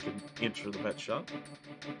before we can enter the pet shop.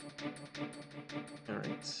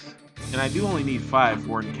 Alright. And I do only need 5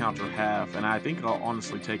 for encounter half, and I think I'll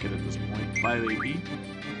honestly take it at this point. 5 AP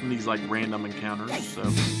from these, like, random encounters. So,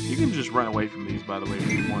 you can just run away from these, by the way,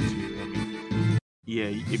 if you want to. I mean, yeah,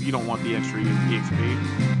 if you don't want the extra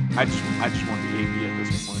EXP, I just want the AP at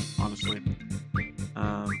this point, honestly.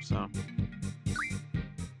 So.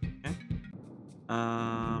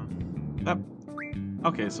 Okay.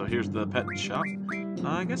 Okay, so here's the pet shop.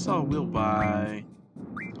 I guess I will buy...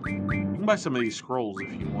 You can buy some of these scrolls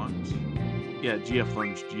if you want. Yeah, GF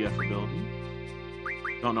learns GF ability.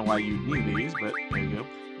 Don't know why you need these, but there you go.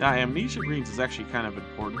 Now, Amnesia Greens is actually kind of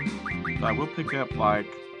important. So I will pick up like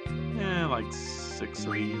 6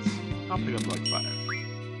 of these. I'll pick up like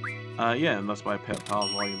 5. Yeah, and that's by Pet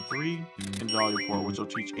Pals Volume 3 and Volume 4, which will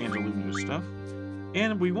teach Angela new stuff.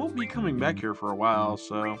 And we won't be coming back here for a while,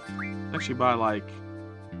 so actually buy like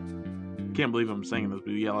Can't believe I'm saying this,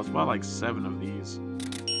 but yeah, let's buy like 7 of these.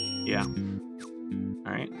 Yeah.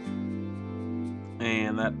 Alright.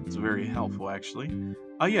 And that's very helpful, actually.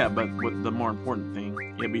 Oh, yeah, but what the more important thing,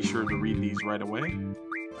 yeah, be sure to read these right away.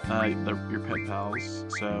 Your pet pals.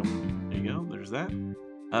 So, there you go, there's that.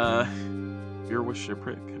 Your wish to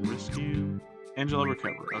prick can rescue. Angela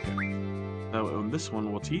recover. Okay. So, this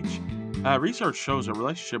one will teach. Research shows a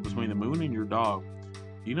relationship between the moon and your dog.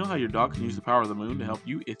 Do you know how your dog can use the power of the moon to help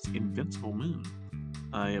you? It's invincible moon.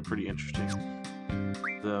 Yeah, pretty interesting.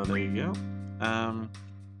 So, there you go.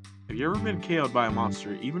 Have you ever been KO'd by a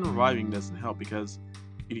monster? Even reviving doesn't help because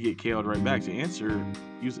you get KO'd right back. To answer,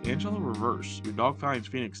 use Angela Reverse. Your dog finds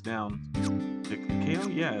Phoenix down. KO?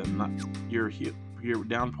 Yeah, you're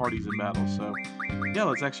down parties in battle. So, yeah,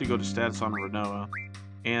 let's actually go to status on Renoa.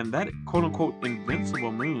 And that quote-unquote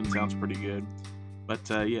invincible moon sounds pretty good. But,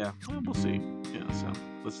 yeah, well, we'll see. Yeah, so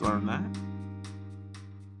let's learn that.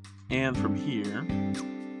 And from here,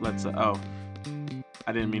 let's, oh,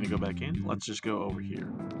 I didn't mean to go back in. Let's just go over here.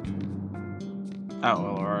 Oh,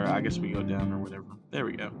 well, or I guess we go down or whatever. There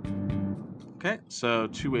we go. Okay, so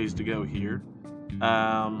 2 ways to go here.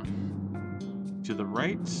 To the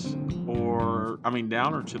right, or, I mean,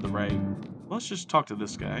 down or to the right. Let's just talk to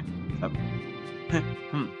this guy.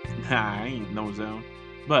 Nah, I ain't no zone.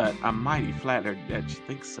 But I'm mighty flattered that you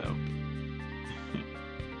think so.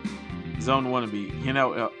 Zone wannabe. You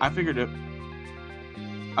know, I figured it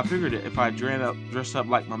if I dressed up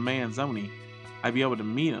like my man Zony, I'd be able to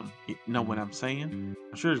meet him. You know what I'm saying?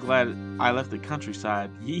 I'm sure he's glad I left the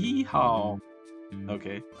countryside. Yee-haw.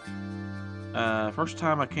 Okay. First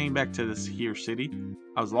time I came back to this here city,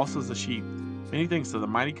 I was lost as a sheep. Many thanks to the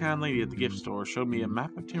mighty kind lady at the gift store showed me a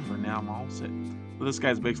map of timber. Now I'm all set. So this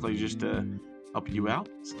guy's basically just to help you out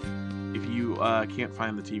if you can't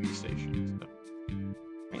find the TV station. So.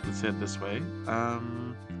 Right, let's head this way.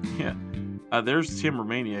 Yeah. There's Timber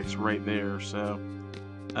Maniacs right there, so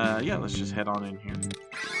yeah, let's just head on in here.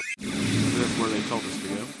 That's where they told us to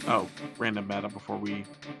go. Oh, random battle before we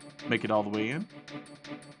make it all the way in.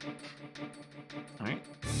 Alright,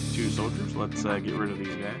 2 soldiers. Let's get rid of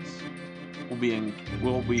these guys. We'll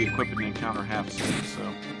be equipping an encounter half soon, so.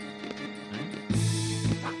 Alright.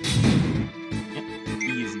 Yep,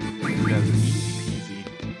 easy. These guys are easy.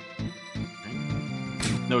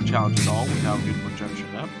 Right. No challenge at all with how good we're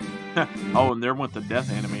judging up. Oh, and there went the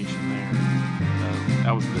death animation there.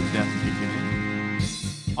 That was the death kicking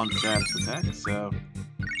in on status attack. So,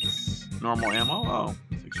 normal ammo. Oh,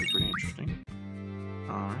 it's actually pretty interesting.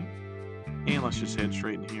 Alright. And let's just head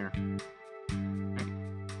straight in here. Right.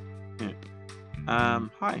 Yeah.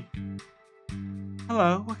 Hi.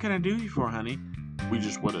 Hello, what can I do you for, honey? We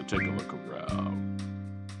just want to take a look around.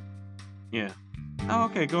 Yeah. Oh,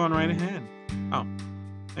 okay, go on right ahead. Oh,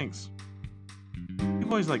 thanks.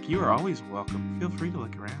 Boys like you are always welcome. Feel free to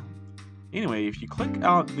look around. Anyway, if you click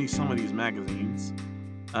out some of these magazines,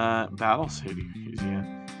 Battle Cities, yeah.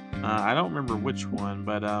 I don't remember which one,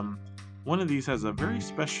 but one of these has a very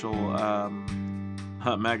special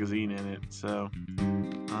magazine in it. So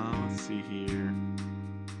let's see here.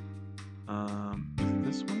 Is it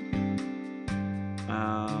this one?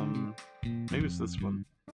 Maybe it's this one.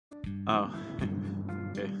 Oh,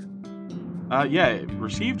 okay. Yeah, it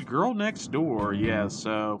received Girl Next Door. Yeah,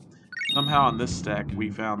 so somehow on this stack we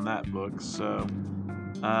found that book. So,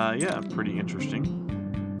 yeah, pretty interesting.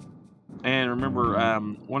 And remember,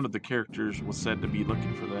 one of the characters was said to be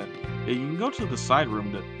looking for that. Yeah, you can go to the side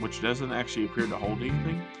room, which doesn't actually appear to hold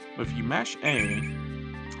anything. But if you mash A,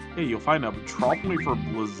 yeah, you'll find a drop point for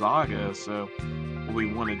Blizzaga. So, what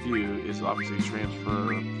we want to do is obviously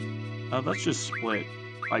transfer. Let's just split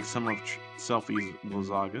like some of Selfie's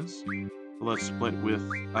Blizzagas. Let's split with,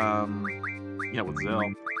 yeah, with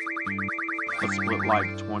Zell. Let's split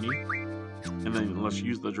like 20. And then let's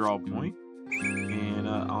use the draw point. And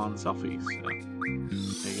on Selfie. So,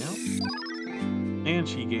 there you go. And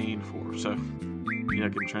she gained 4. So, yeah, I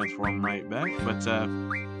can transform right back. But,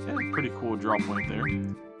 yeah, pretty cool draw point there.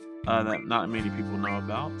 That not many people know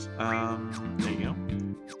about. There you go.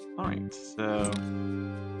 Alright, so,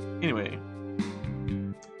 anyway.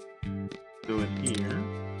 Go in here.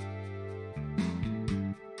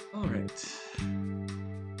 Alright.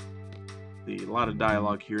 A lot of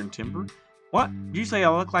dialogue here in Timber. What? Did you say I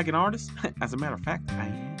look like an artist? As a matter of fact, I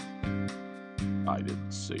am. I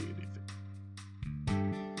didn't say anything.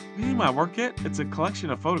 Have you seen my work yet? It's a collection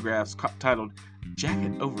of photographs titled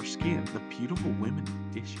Jacket Over Skin, the Beautiful Women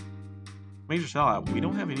Edition. Major sellout. We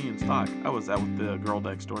don't have any in stock. Oh, is that what the Girl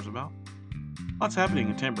Deck store's about? Lots happening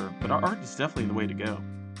in Timber, but our art is definitely the way to go.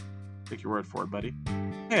 Take your word for it, buddy.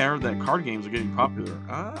 Hey, I heard that card games are getting popular.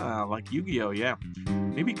 Ah, like Yu-Gi-Oh, yeah.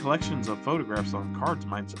 Maybe collections of photographs on cards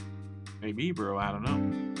might. Maybe, bro. I don't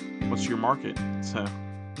know. What's your market? So,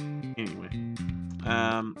 anyway,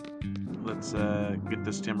 let's get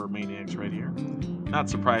this Timber Maniacs right here. Not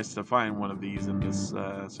surprised to find one of these in this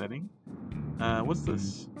setting. What's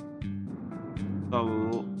this? A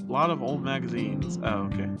lot of old magazines. Oh,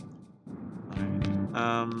 okay.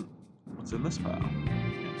 Alright. What's in this file?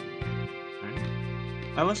 Okay.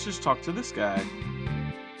 Alright. Now let's just talk to this guy.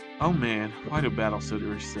 Oh man, why do battle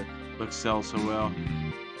suitors sell so well?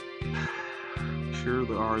 Sure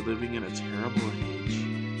they are living in a terrible age.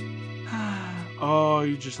 Oh,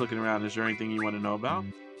 you're just looking around. Is there anything you want to know about?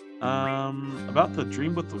 About the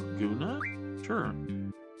dream with Laguna? Sure.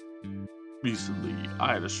 Recently,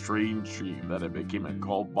 I had a strange dream that I became a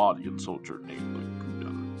Cambodian soldier named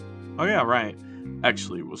Laguna. Oh yeah, right.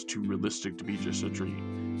 Actually, it was too realistic to be just a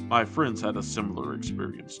dream. My friends had a similar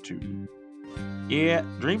experience too. Yeah,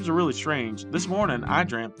 dreams are really strange. This morning, I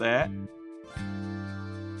dreamt that...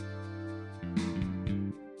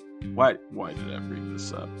 Why did I bring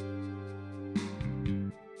this up?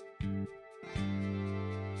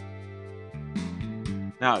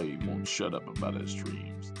 Now he won't shut up about his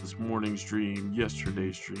dreams. This morning's dream,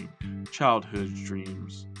 yesterday's dream, childhood's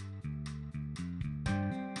dreams.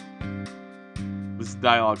 This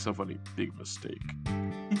dialogue's so funny. Big mistake.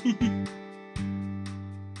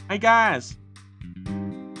 Hey guys!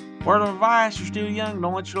 Word of advice, you're still young,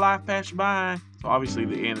 don't let your life pass you by. So obviously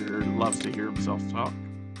the editor loves to hear himself talk.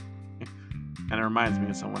 And it reminds me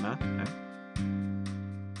of someone, huh? Okay.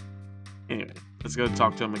 Anyway, let's go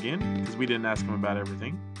talk to him again, because we didn't ask him about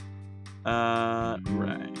everything.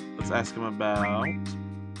 Right. Let's ask him about...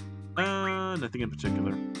 nothing in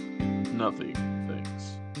particular. Nothing.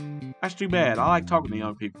 Thanks. That's too bad. I like talking to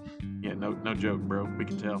young people. Yeah, no joke, bro. We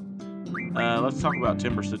can tell. Let's talk about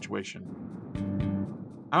Timber's situation.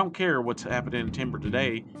 I don't care what's happening in Timber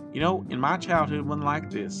today. You know, in my childhood, it wasn't like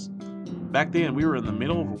this. Back then, we were in the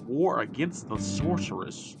middle of a war against the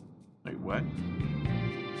sorceress. Wait, what?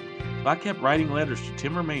 So I kept writing letters to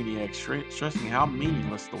Timber Maniacs, stressing how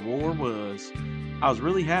meaningless the war was. I was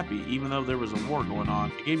really happy, even though there was a war going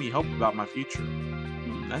on. It gave me hope about my future.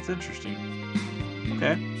 That's interesting.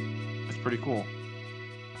 Okay, that's pretty cool.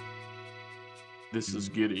 This is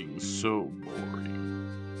getting so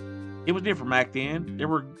boring. It was different back then. There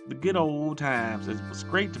were the good old times. It was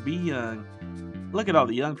great to be young. Look at all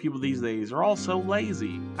the young people these days. They're all so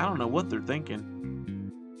lazy. I don't know what they're thinking.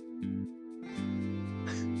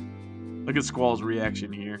 Look at Squall's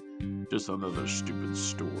reaction here. Just another stupid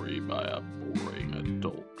story by a boring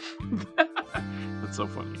adult. That's so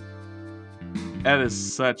funny. That is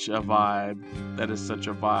such a vibe. That is such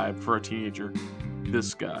a vibe for a teenager.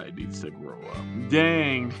 This guy needs to grow up.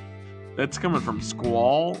 Dang. That's coming from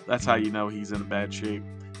Squall. That's how you know he's in bad shape.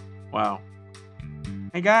 Wow.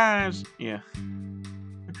 Hey guys. Yeah.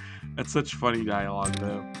 That's such funny dialogue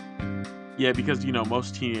though. Yeah, because you know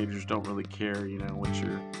most teenagers don't really care, you know, what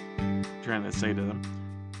you're trying to say to them.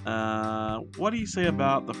 What do you say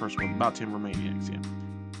about the first one? About Timber Maniacs, yeah.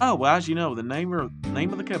 Oh, well, as you know, the name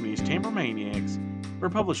of the company is Timber Maniacs. We're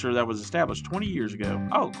a publisher that was established 20 years ago.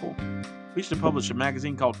 Oh, cool. We used to publish a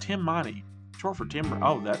magazine called Tim Money. Short for Timber.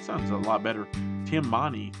 Oh, that sounds a lot better. Tim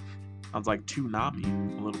Money. Sounds like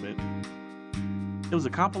Toonami a little bit. It was a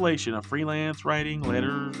compilation of freelance writing,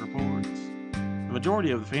 letters, reports. The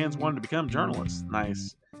majority of the fans wanted to become journalists.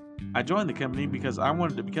 Nice. I joined the company because I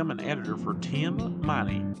wanted to become an editor for Tim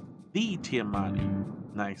Money. The Tim Money.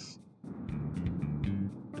 Nice.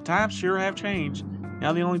 The times sure have changed.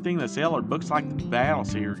 Now the only thing that sell are books like the Battle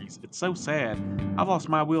series. It's so sad. I've lost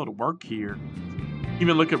my will to work here.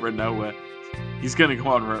 Even look at Renoa. He's gonna go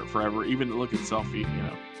on forever. Even look at Selfie, you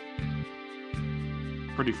know.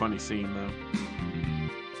 Pretty funny scene though.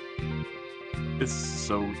 It's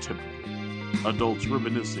so typical. Adults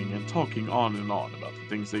reminiscing and talking on and on about the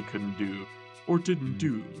things they couldn't do or didn't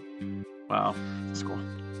do. Wow, that's cool.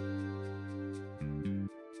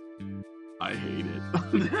 I hate it.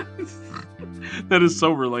 That is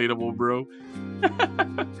so relatable, bro.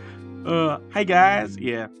 Hey guys,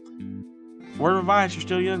 yeah. Word of advice, you're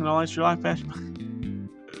still young and all that's your life fast.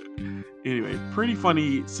 Anyway, pretty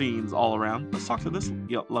funny scenes all around. Let's talk to this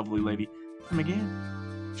lovely lady. Come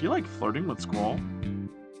again. She like flirting with Squall.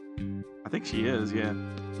 I think she is, yeah.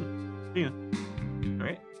 Yeah.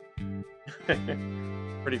 Alright.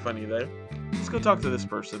 Pretty funny though. Let's go talk to this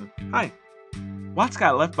person. Hi. Watts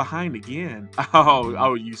got left behind again.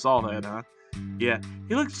 Oh, you saw that, huh? Yeah.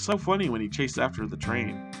 He looked so funny when he chased after the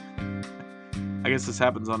train. I guess this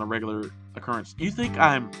happens on a regular occurrence. You think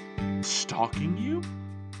I'm stalking you?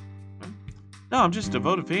 No, I'm just a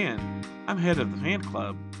devoted fan. I'm head of the fan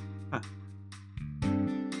club. Huh.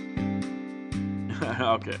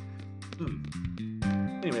 Okay.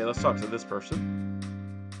 Anyway, let's talk to this person.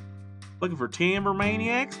 Looking for timber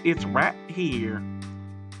maniacs? It's right here.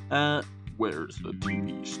 Where's the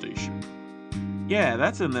TV station? Yeah,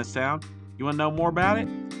 that's in this town. You want to know more about it?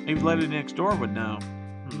 Maybe the lady next door would know.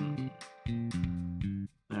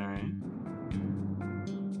 Alright.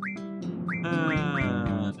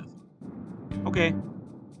 Okay.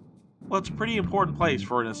 Well, it's a pretty important place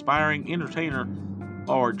for an aspiring entertainer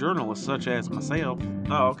or journalist such as myself.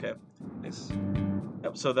 Oh, okay. Nice.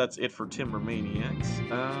 Yep, so that's it for Timber Maniacs.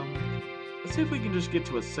 Let's see if we can just get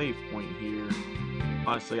to a save point here.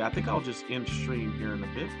 Honestly, I think I'll just end stream here in a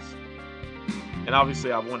bit. And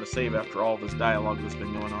obviously I want to save after all this dialogue that's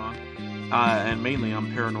been going on. And mainly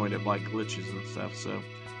I'm paranoid of like glitches and stuff, so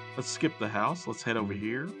let's skip the house. Let's head over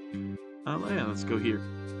here. Yeah, let's go here.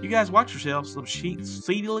 You guys watch yourselves, some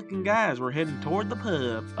seedy looking guys. We're heading toward the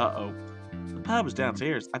pub. Uh-oh. The pub is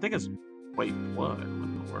downstairs. I think it's... Wait, what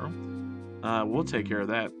in the world? We'll take care of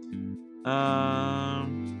that.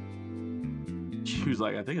 She was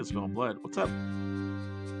like, I think it's smelling blood. What's up?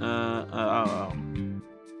 Okay.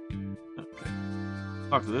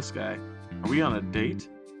 Talk to this guy. Are we on a date?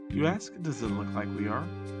 You ask? It doesn't look like we are.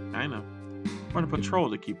 I know. We're on a patrol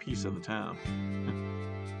to keep peace in the town.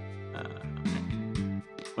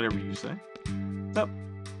 Whatever you say. What's up?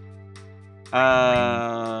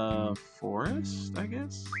 Forest, I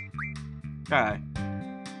guess? Guy.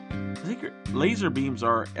 Secret laser beams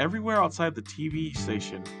are everywhere outside the TV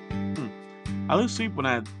station. I lose sleep when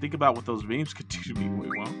I think about what those beams could do to me. Wait,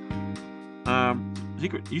 well.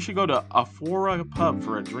 Secret, you should go to Aphora pub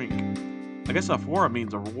for a drink. I guess Aphora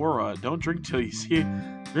means Aurora. Don't drink till you see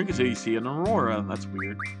drink until you see an Aurora. That's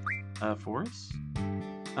weird. Forest?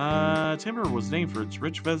 Timber was named for its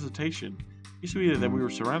rich vegetation. It used to be that we were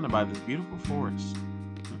surrounded by this beautiful forest.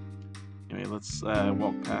 Anyway, let's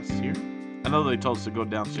walk past here. I know they told us to go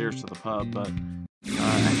downstairs to the pub, but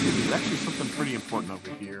actually, there's actually something pretty important over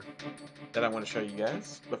here that I want to show you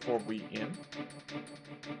guys before we end.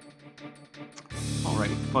 Alright,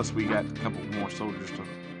 plus we got a couple more soldiers to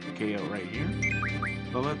KO right here.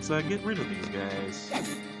 So let's get rid of these guys.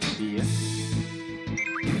 Yeah.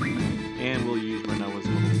 And we'll use Renoa's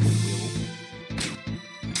little wheel.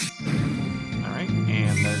 Alright,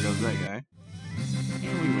 and there goes that guy.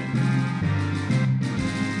 And we win.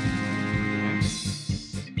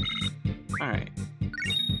 Alright.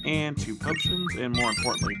 And 2 potions, and more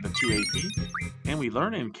importantly, the 2 AP. And we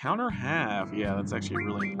learn Encounter Half. Yeah, that's actually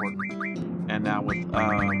really important. And now with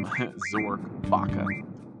Zork Baka.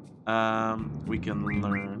 We can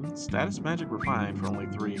learn Status Magic Refined for only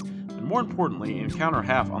 3. And more importantly, Encounter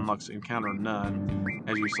Half unlocks Encounter None,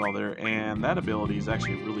 as you saw there. And that ability is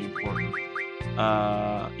actually really important.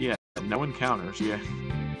 Yeah, no encounters, yeah.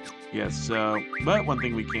 Yeah, so, but one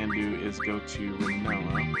thing we can do is go to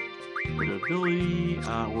Renoa. Go to ability,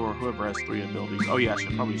 or whoever has 3 abilities. Oh yeah, I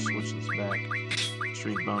should probably switch this back.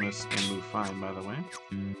 Strength bonus and move fine, by the way.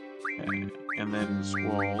 Okay. And then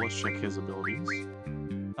Squall, let's check his abilities.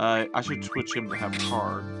 I should switch him to have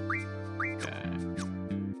card. Okay.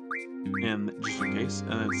 And just in case.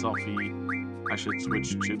 And then Selfie, I should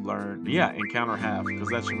switch to learn. Yeah, Encounter Half, because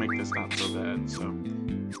that should make this not so bad. So,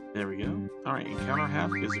 there we go. Alright, Encounter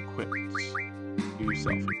Half is equipped to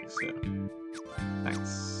Selfie, so.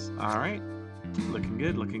 Thanks. Alright. Looking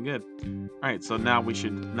good, looking good. Alright, so now we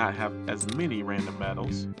should not have as many random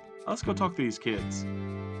battles. Let's go talk to these kids.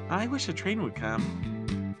 I wish a train would come.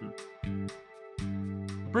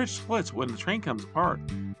 The bridge splits when the train comes apart.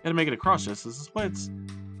 Gotta make it across just as it splits.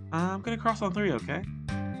 I'm gonna cross on 3, okay?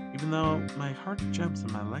 Even though my heart jumps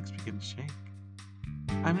and my legs begin to shake.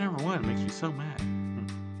 I'm number 1, it makes me so mad.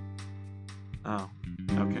 Oh,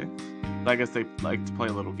 okay. I guess they like to play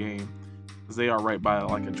a little game. Because they are right by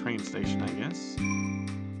like a train station, I guess.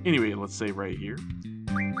 Anyway, let's save right here.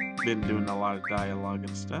 Been doing a lot of dialogue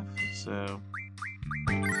and stuff, so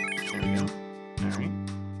there we go. Alright.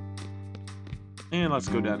 And let's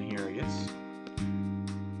go down here, I guess.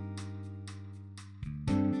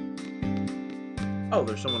 Oh,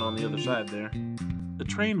 there's someone on the other side there. The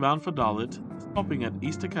train bound for Dalit, stopping at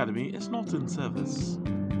East Academy, is not in service.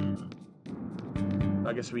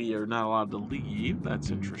 I guess we are not allowed to leave. That's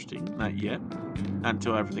interesting. Not yet. Not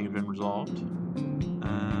until everything has been resolved.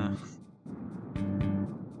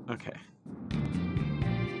 Okay.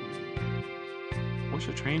 Wish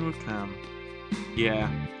a train would come. Yeah.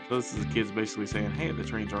 So this is the kids basically saying, hey, the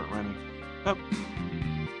trains aren't running. Oh.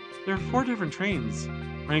 There are 4 different trains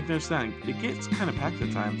running their side. It gets kind of packed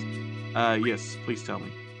at times. Yes, please tell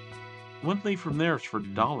me. One thing from there is for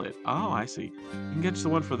Dalit. Oh, I see. You can catch the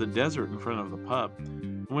one for the desert in front of the pub.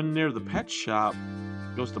 When near the pet shop,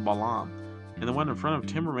 goes to Balan. And the one in front of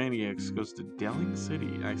Timber Maniacs goes to Delling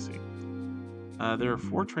City. I see. There are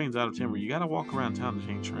 4 trains out of Timber. You gotta walk around town to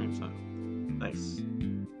change trains, though. Nice.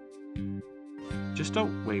 Just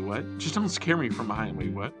don't... Wait, what? Just don't scare me from behind.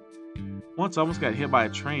 Wait, what? Once I almost got hit by a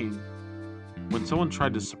train when someone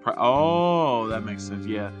tried to surprise... Oh, that makes sense.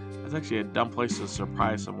 Yeah, that's actually a dumb place to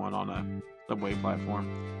surprise someone on a subway platform.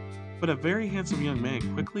 But a very handsome young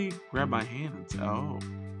man quickly grabbed my hand and said, oh,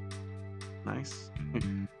 nice. If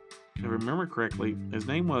I remember correctly, his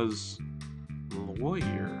name was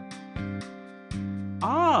Lawyer.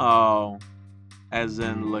 Oh, as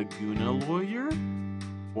in Laguna Lawyer?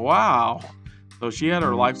 Wow. So she had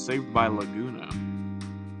her life saved by Laguna.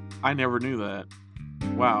 I never knew that.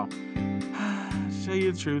 Wow. To tell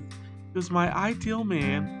you the truth, he was my ideal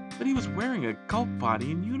man, but he was wearing a cult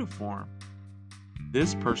body and uniform.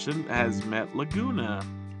 This person has met Laguna.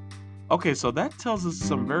 Okay, so that tells us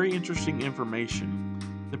some very interesting information.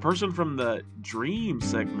 The person from the dream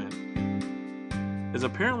segment is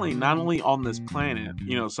apparently not only on this planet,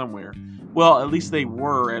 you know, somewhere. Well, at least they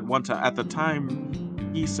were at one time. At the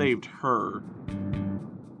time he saved her.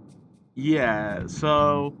 Yeah,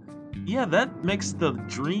 so... yeah, that makes the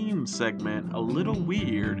dream segment a little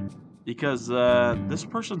weird. Because this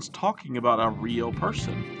person's talking about a real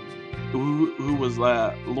person. Who was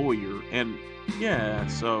a lawyer. And, yeah,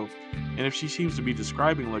 so... and if she seems to be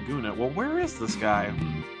describing Laguna, well, where is this guy?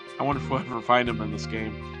 I wonder if we'll ever find him in this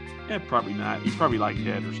game. Yeah, probably not. He's probably, like,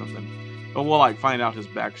 dead or something. But we'll, like, find out his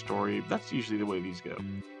backstory. That's usually the way these go.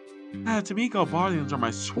 Tamiko Barlians are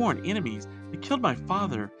my sworn enemies. They killed my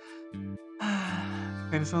father.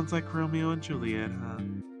 Kinda sounds like Romeo and Juliet, huh?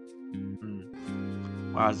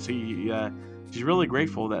 Wow, see, she's really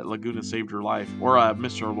grateful that Laguna saved her life. Or,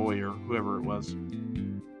 Mr. Lawyer, whoever it was.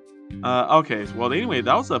 Okay, well, anyway,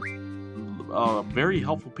 that was a very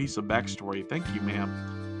helpful piece of backstory. Thank you,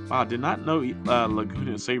 ma'am. Wow, did not know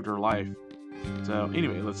Laguna saved her life. So,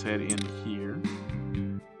 anyway, let's head in here.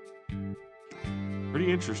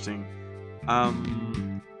 Pretty interesting.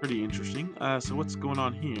 Pretty interesting. So what's going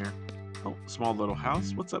on here? Oh, small little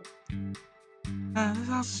house. What's up? This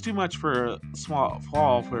house is too much for a small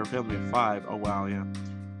for a family of 5. Oh, wow, yeah.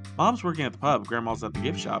 Mom's working at the pub. Grandma's at the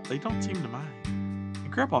gift shop. They don't seem to mind.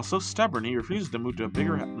 And Grandpa's so stubborn he refuses to move to a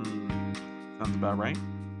bigger house. Sounds about right.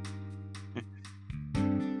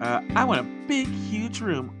 I want a big, huge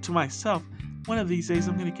room to myself. One of these days,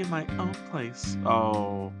 I'm going to get my own place.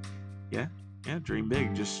 Oh, yeah. Yeah, dream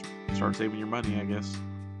big. Just start saving your money, I guess.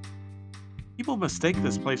 People mistake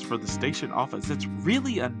this place for the station office. It's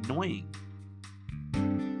really annoying.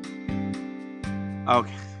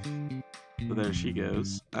 Okay. So there she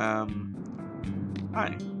goes. Hi.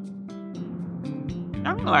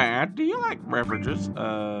 Young lad, do you like beverages?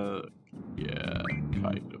 Yeah,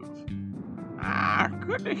 kind of. Ah,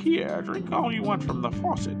 good to hear. Drink all you want from the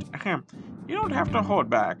faucet. You don't have to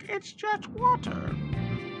hold back. It's just water.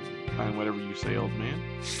 Fine, whatever you say, old man.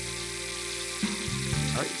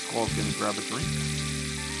 Alright, Squall's gonna grab a drink.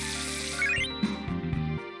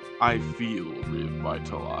 I feel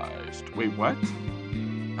revitalized. Wait, what?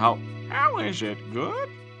 How is it? Good?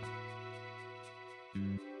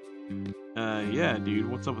 Yeah, dude,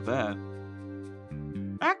 what's up with that?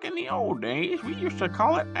 Back in the old days, we used to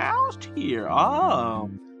call it Owl's Tear. Oh,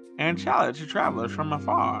 and sell it to travelers from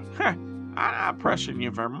afar. I'm not pressing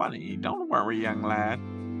you for money. Don't worry, young lad.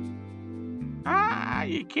 Ah,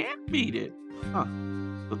 you can't beat it. Huh.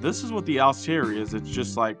 So this is what the Owl's Tear is. It's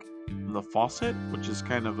just like the faucet, which is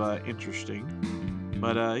kind of interesting.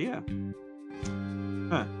 But, yeah.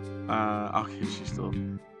 Huh. Okay, she's still...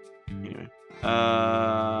 Anyway.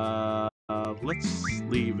 Let's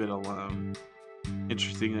leave it alone.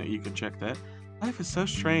 Interesting that you can check that. Life is so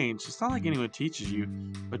strange. It's not like anyone teaches you,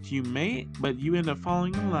 but you end up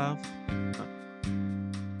falling in love.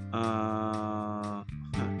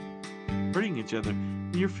 Hurting each other.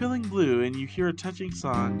 When you're feeling blue and you hear a touching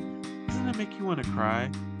song, doesn't it make you want to cry?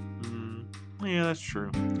 Yeah, that's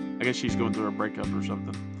true. I guess she's going through a breakup or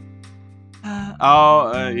something.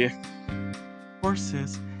 Yeah. Poor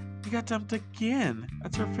sis. You got dumped again.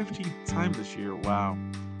 That's her 15th time this year. Wow.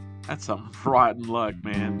 That's some rotten luck,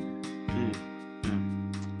 man. Yeah.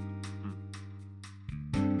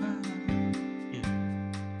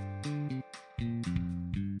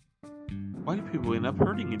 Why do people end up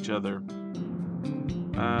hurting each other?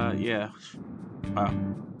 Yeah. Wow.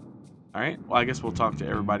 Alright, well, I guess we'll talk to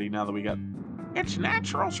everybody now that we got... It's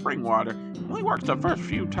natural spring water. It only works the first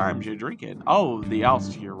few times you drink it. Oh, the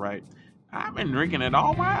Owl's Tear, right. I've been drinking it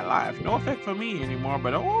all my life. No effect for me anymore,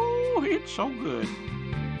 but oh, it's so good.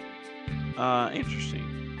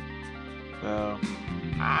 Interesting. So,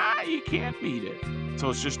 You can't beat it. So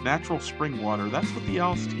it's just natural spring water. That's what the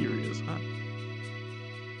austere is,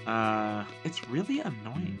 huh? It's really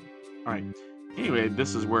annoying. Alright. Anyway,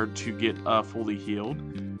 this is where to get fully healed,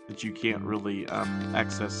 that you can't really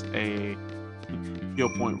access a heal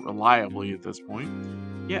point reliably at this point.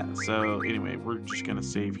 Yeah, so anyway, we're just going to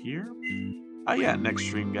save here. Yeah, next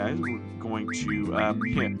stream, guys, we're going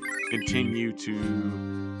to continue to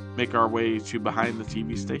make our way to behind the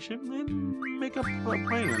TV station and make up a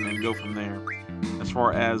plan and go from there. As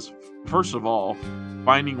far as, first of all,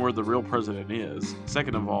 finding where the real president is.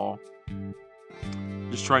 Second of all,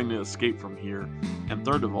 just trying to escape from here. And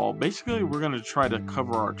third of all, basically we're going to try to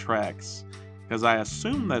cover our tracks, because I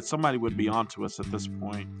assume that somebody would be onto us at this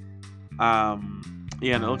point.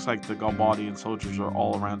 Yeah, and it looks like the Galbadian soldiers are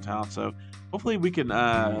all around town, so hopefully we can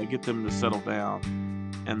get them to settle down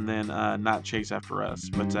and then not chase after us.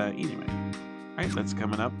 But anyway, alright, that's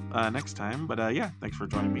coming up next time. But yeah, thanks for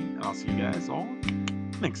joining me, and I'll see you guys all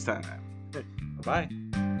next time. Bye-bye.